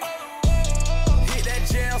freak. Hit that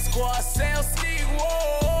jail squad, sound sneak,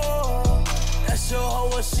 whoa. That's your hoe,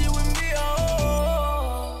 what she with me,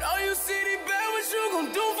 oh. Now you see the bad, what you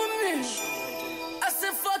gon' do for me? I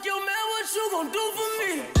said, fuck your man, what you gon' do for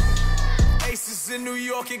me? Aces in New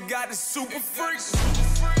York, it got the super freaks.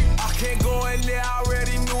 I can't go in there, I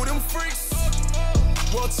already knew them freaks.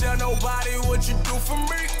 Won't tell nobody what you do for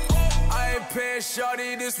me. I ain't paying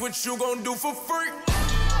shawty, this what you gon' do for free.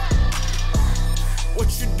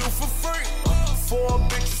 What you do for free? 4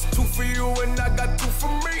 bitches, 2 for you, and I got 2 for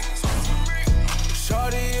me.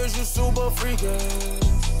 Shawty, is you super freakin'?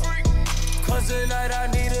 Cause tonight I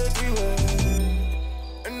need a 3-way.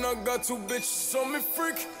 And I got 2 bitches on me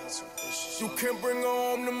freak. You can't bring her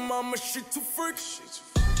home to mama, she too freak.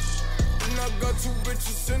 And I got 2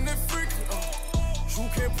 bitches in that freak. You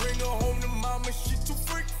can't bring her home to mama, she too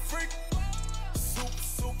freak.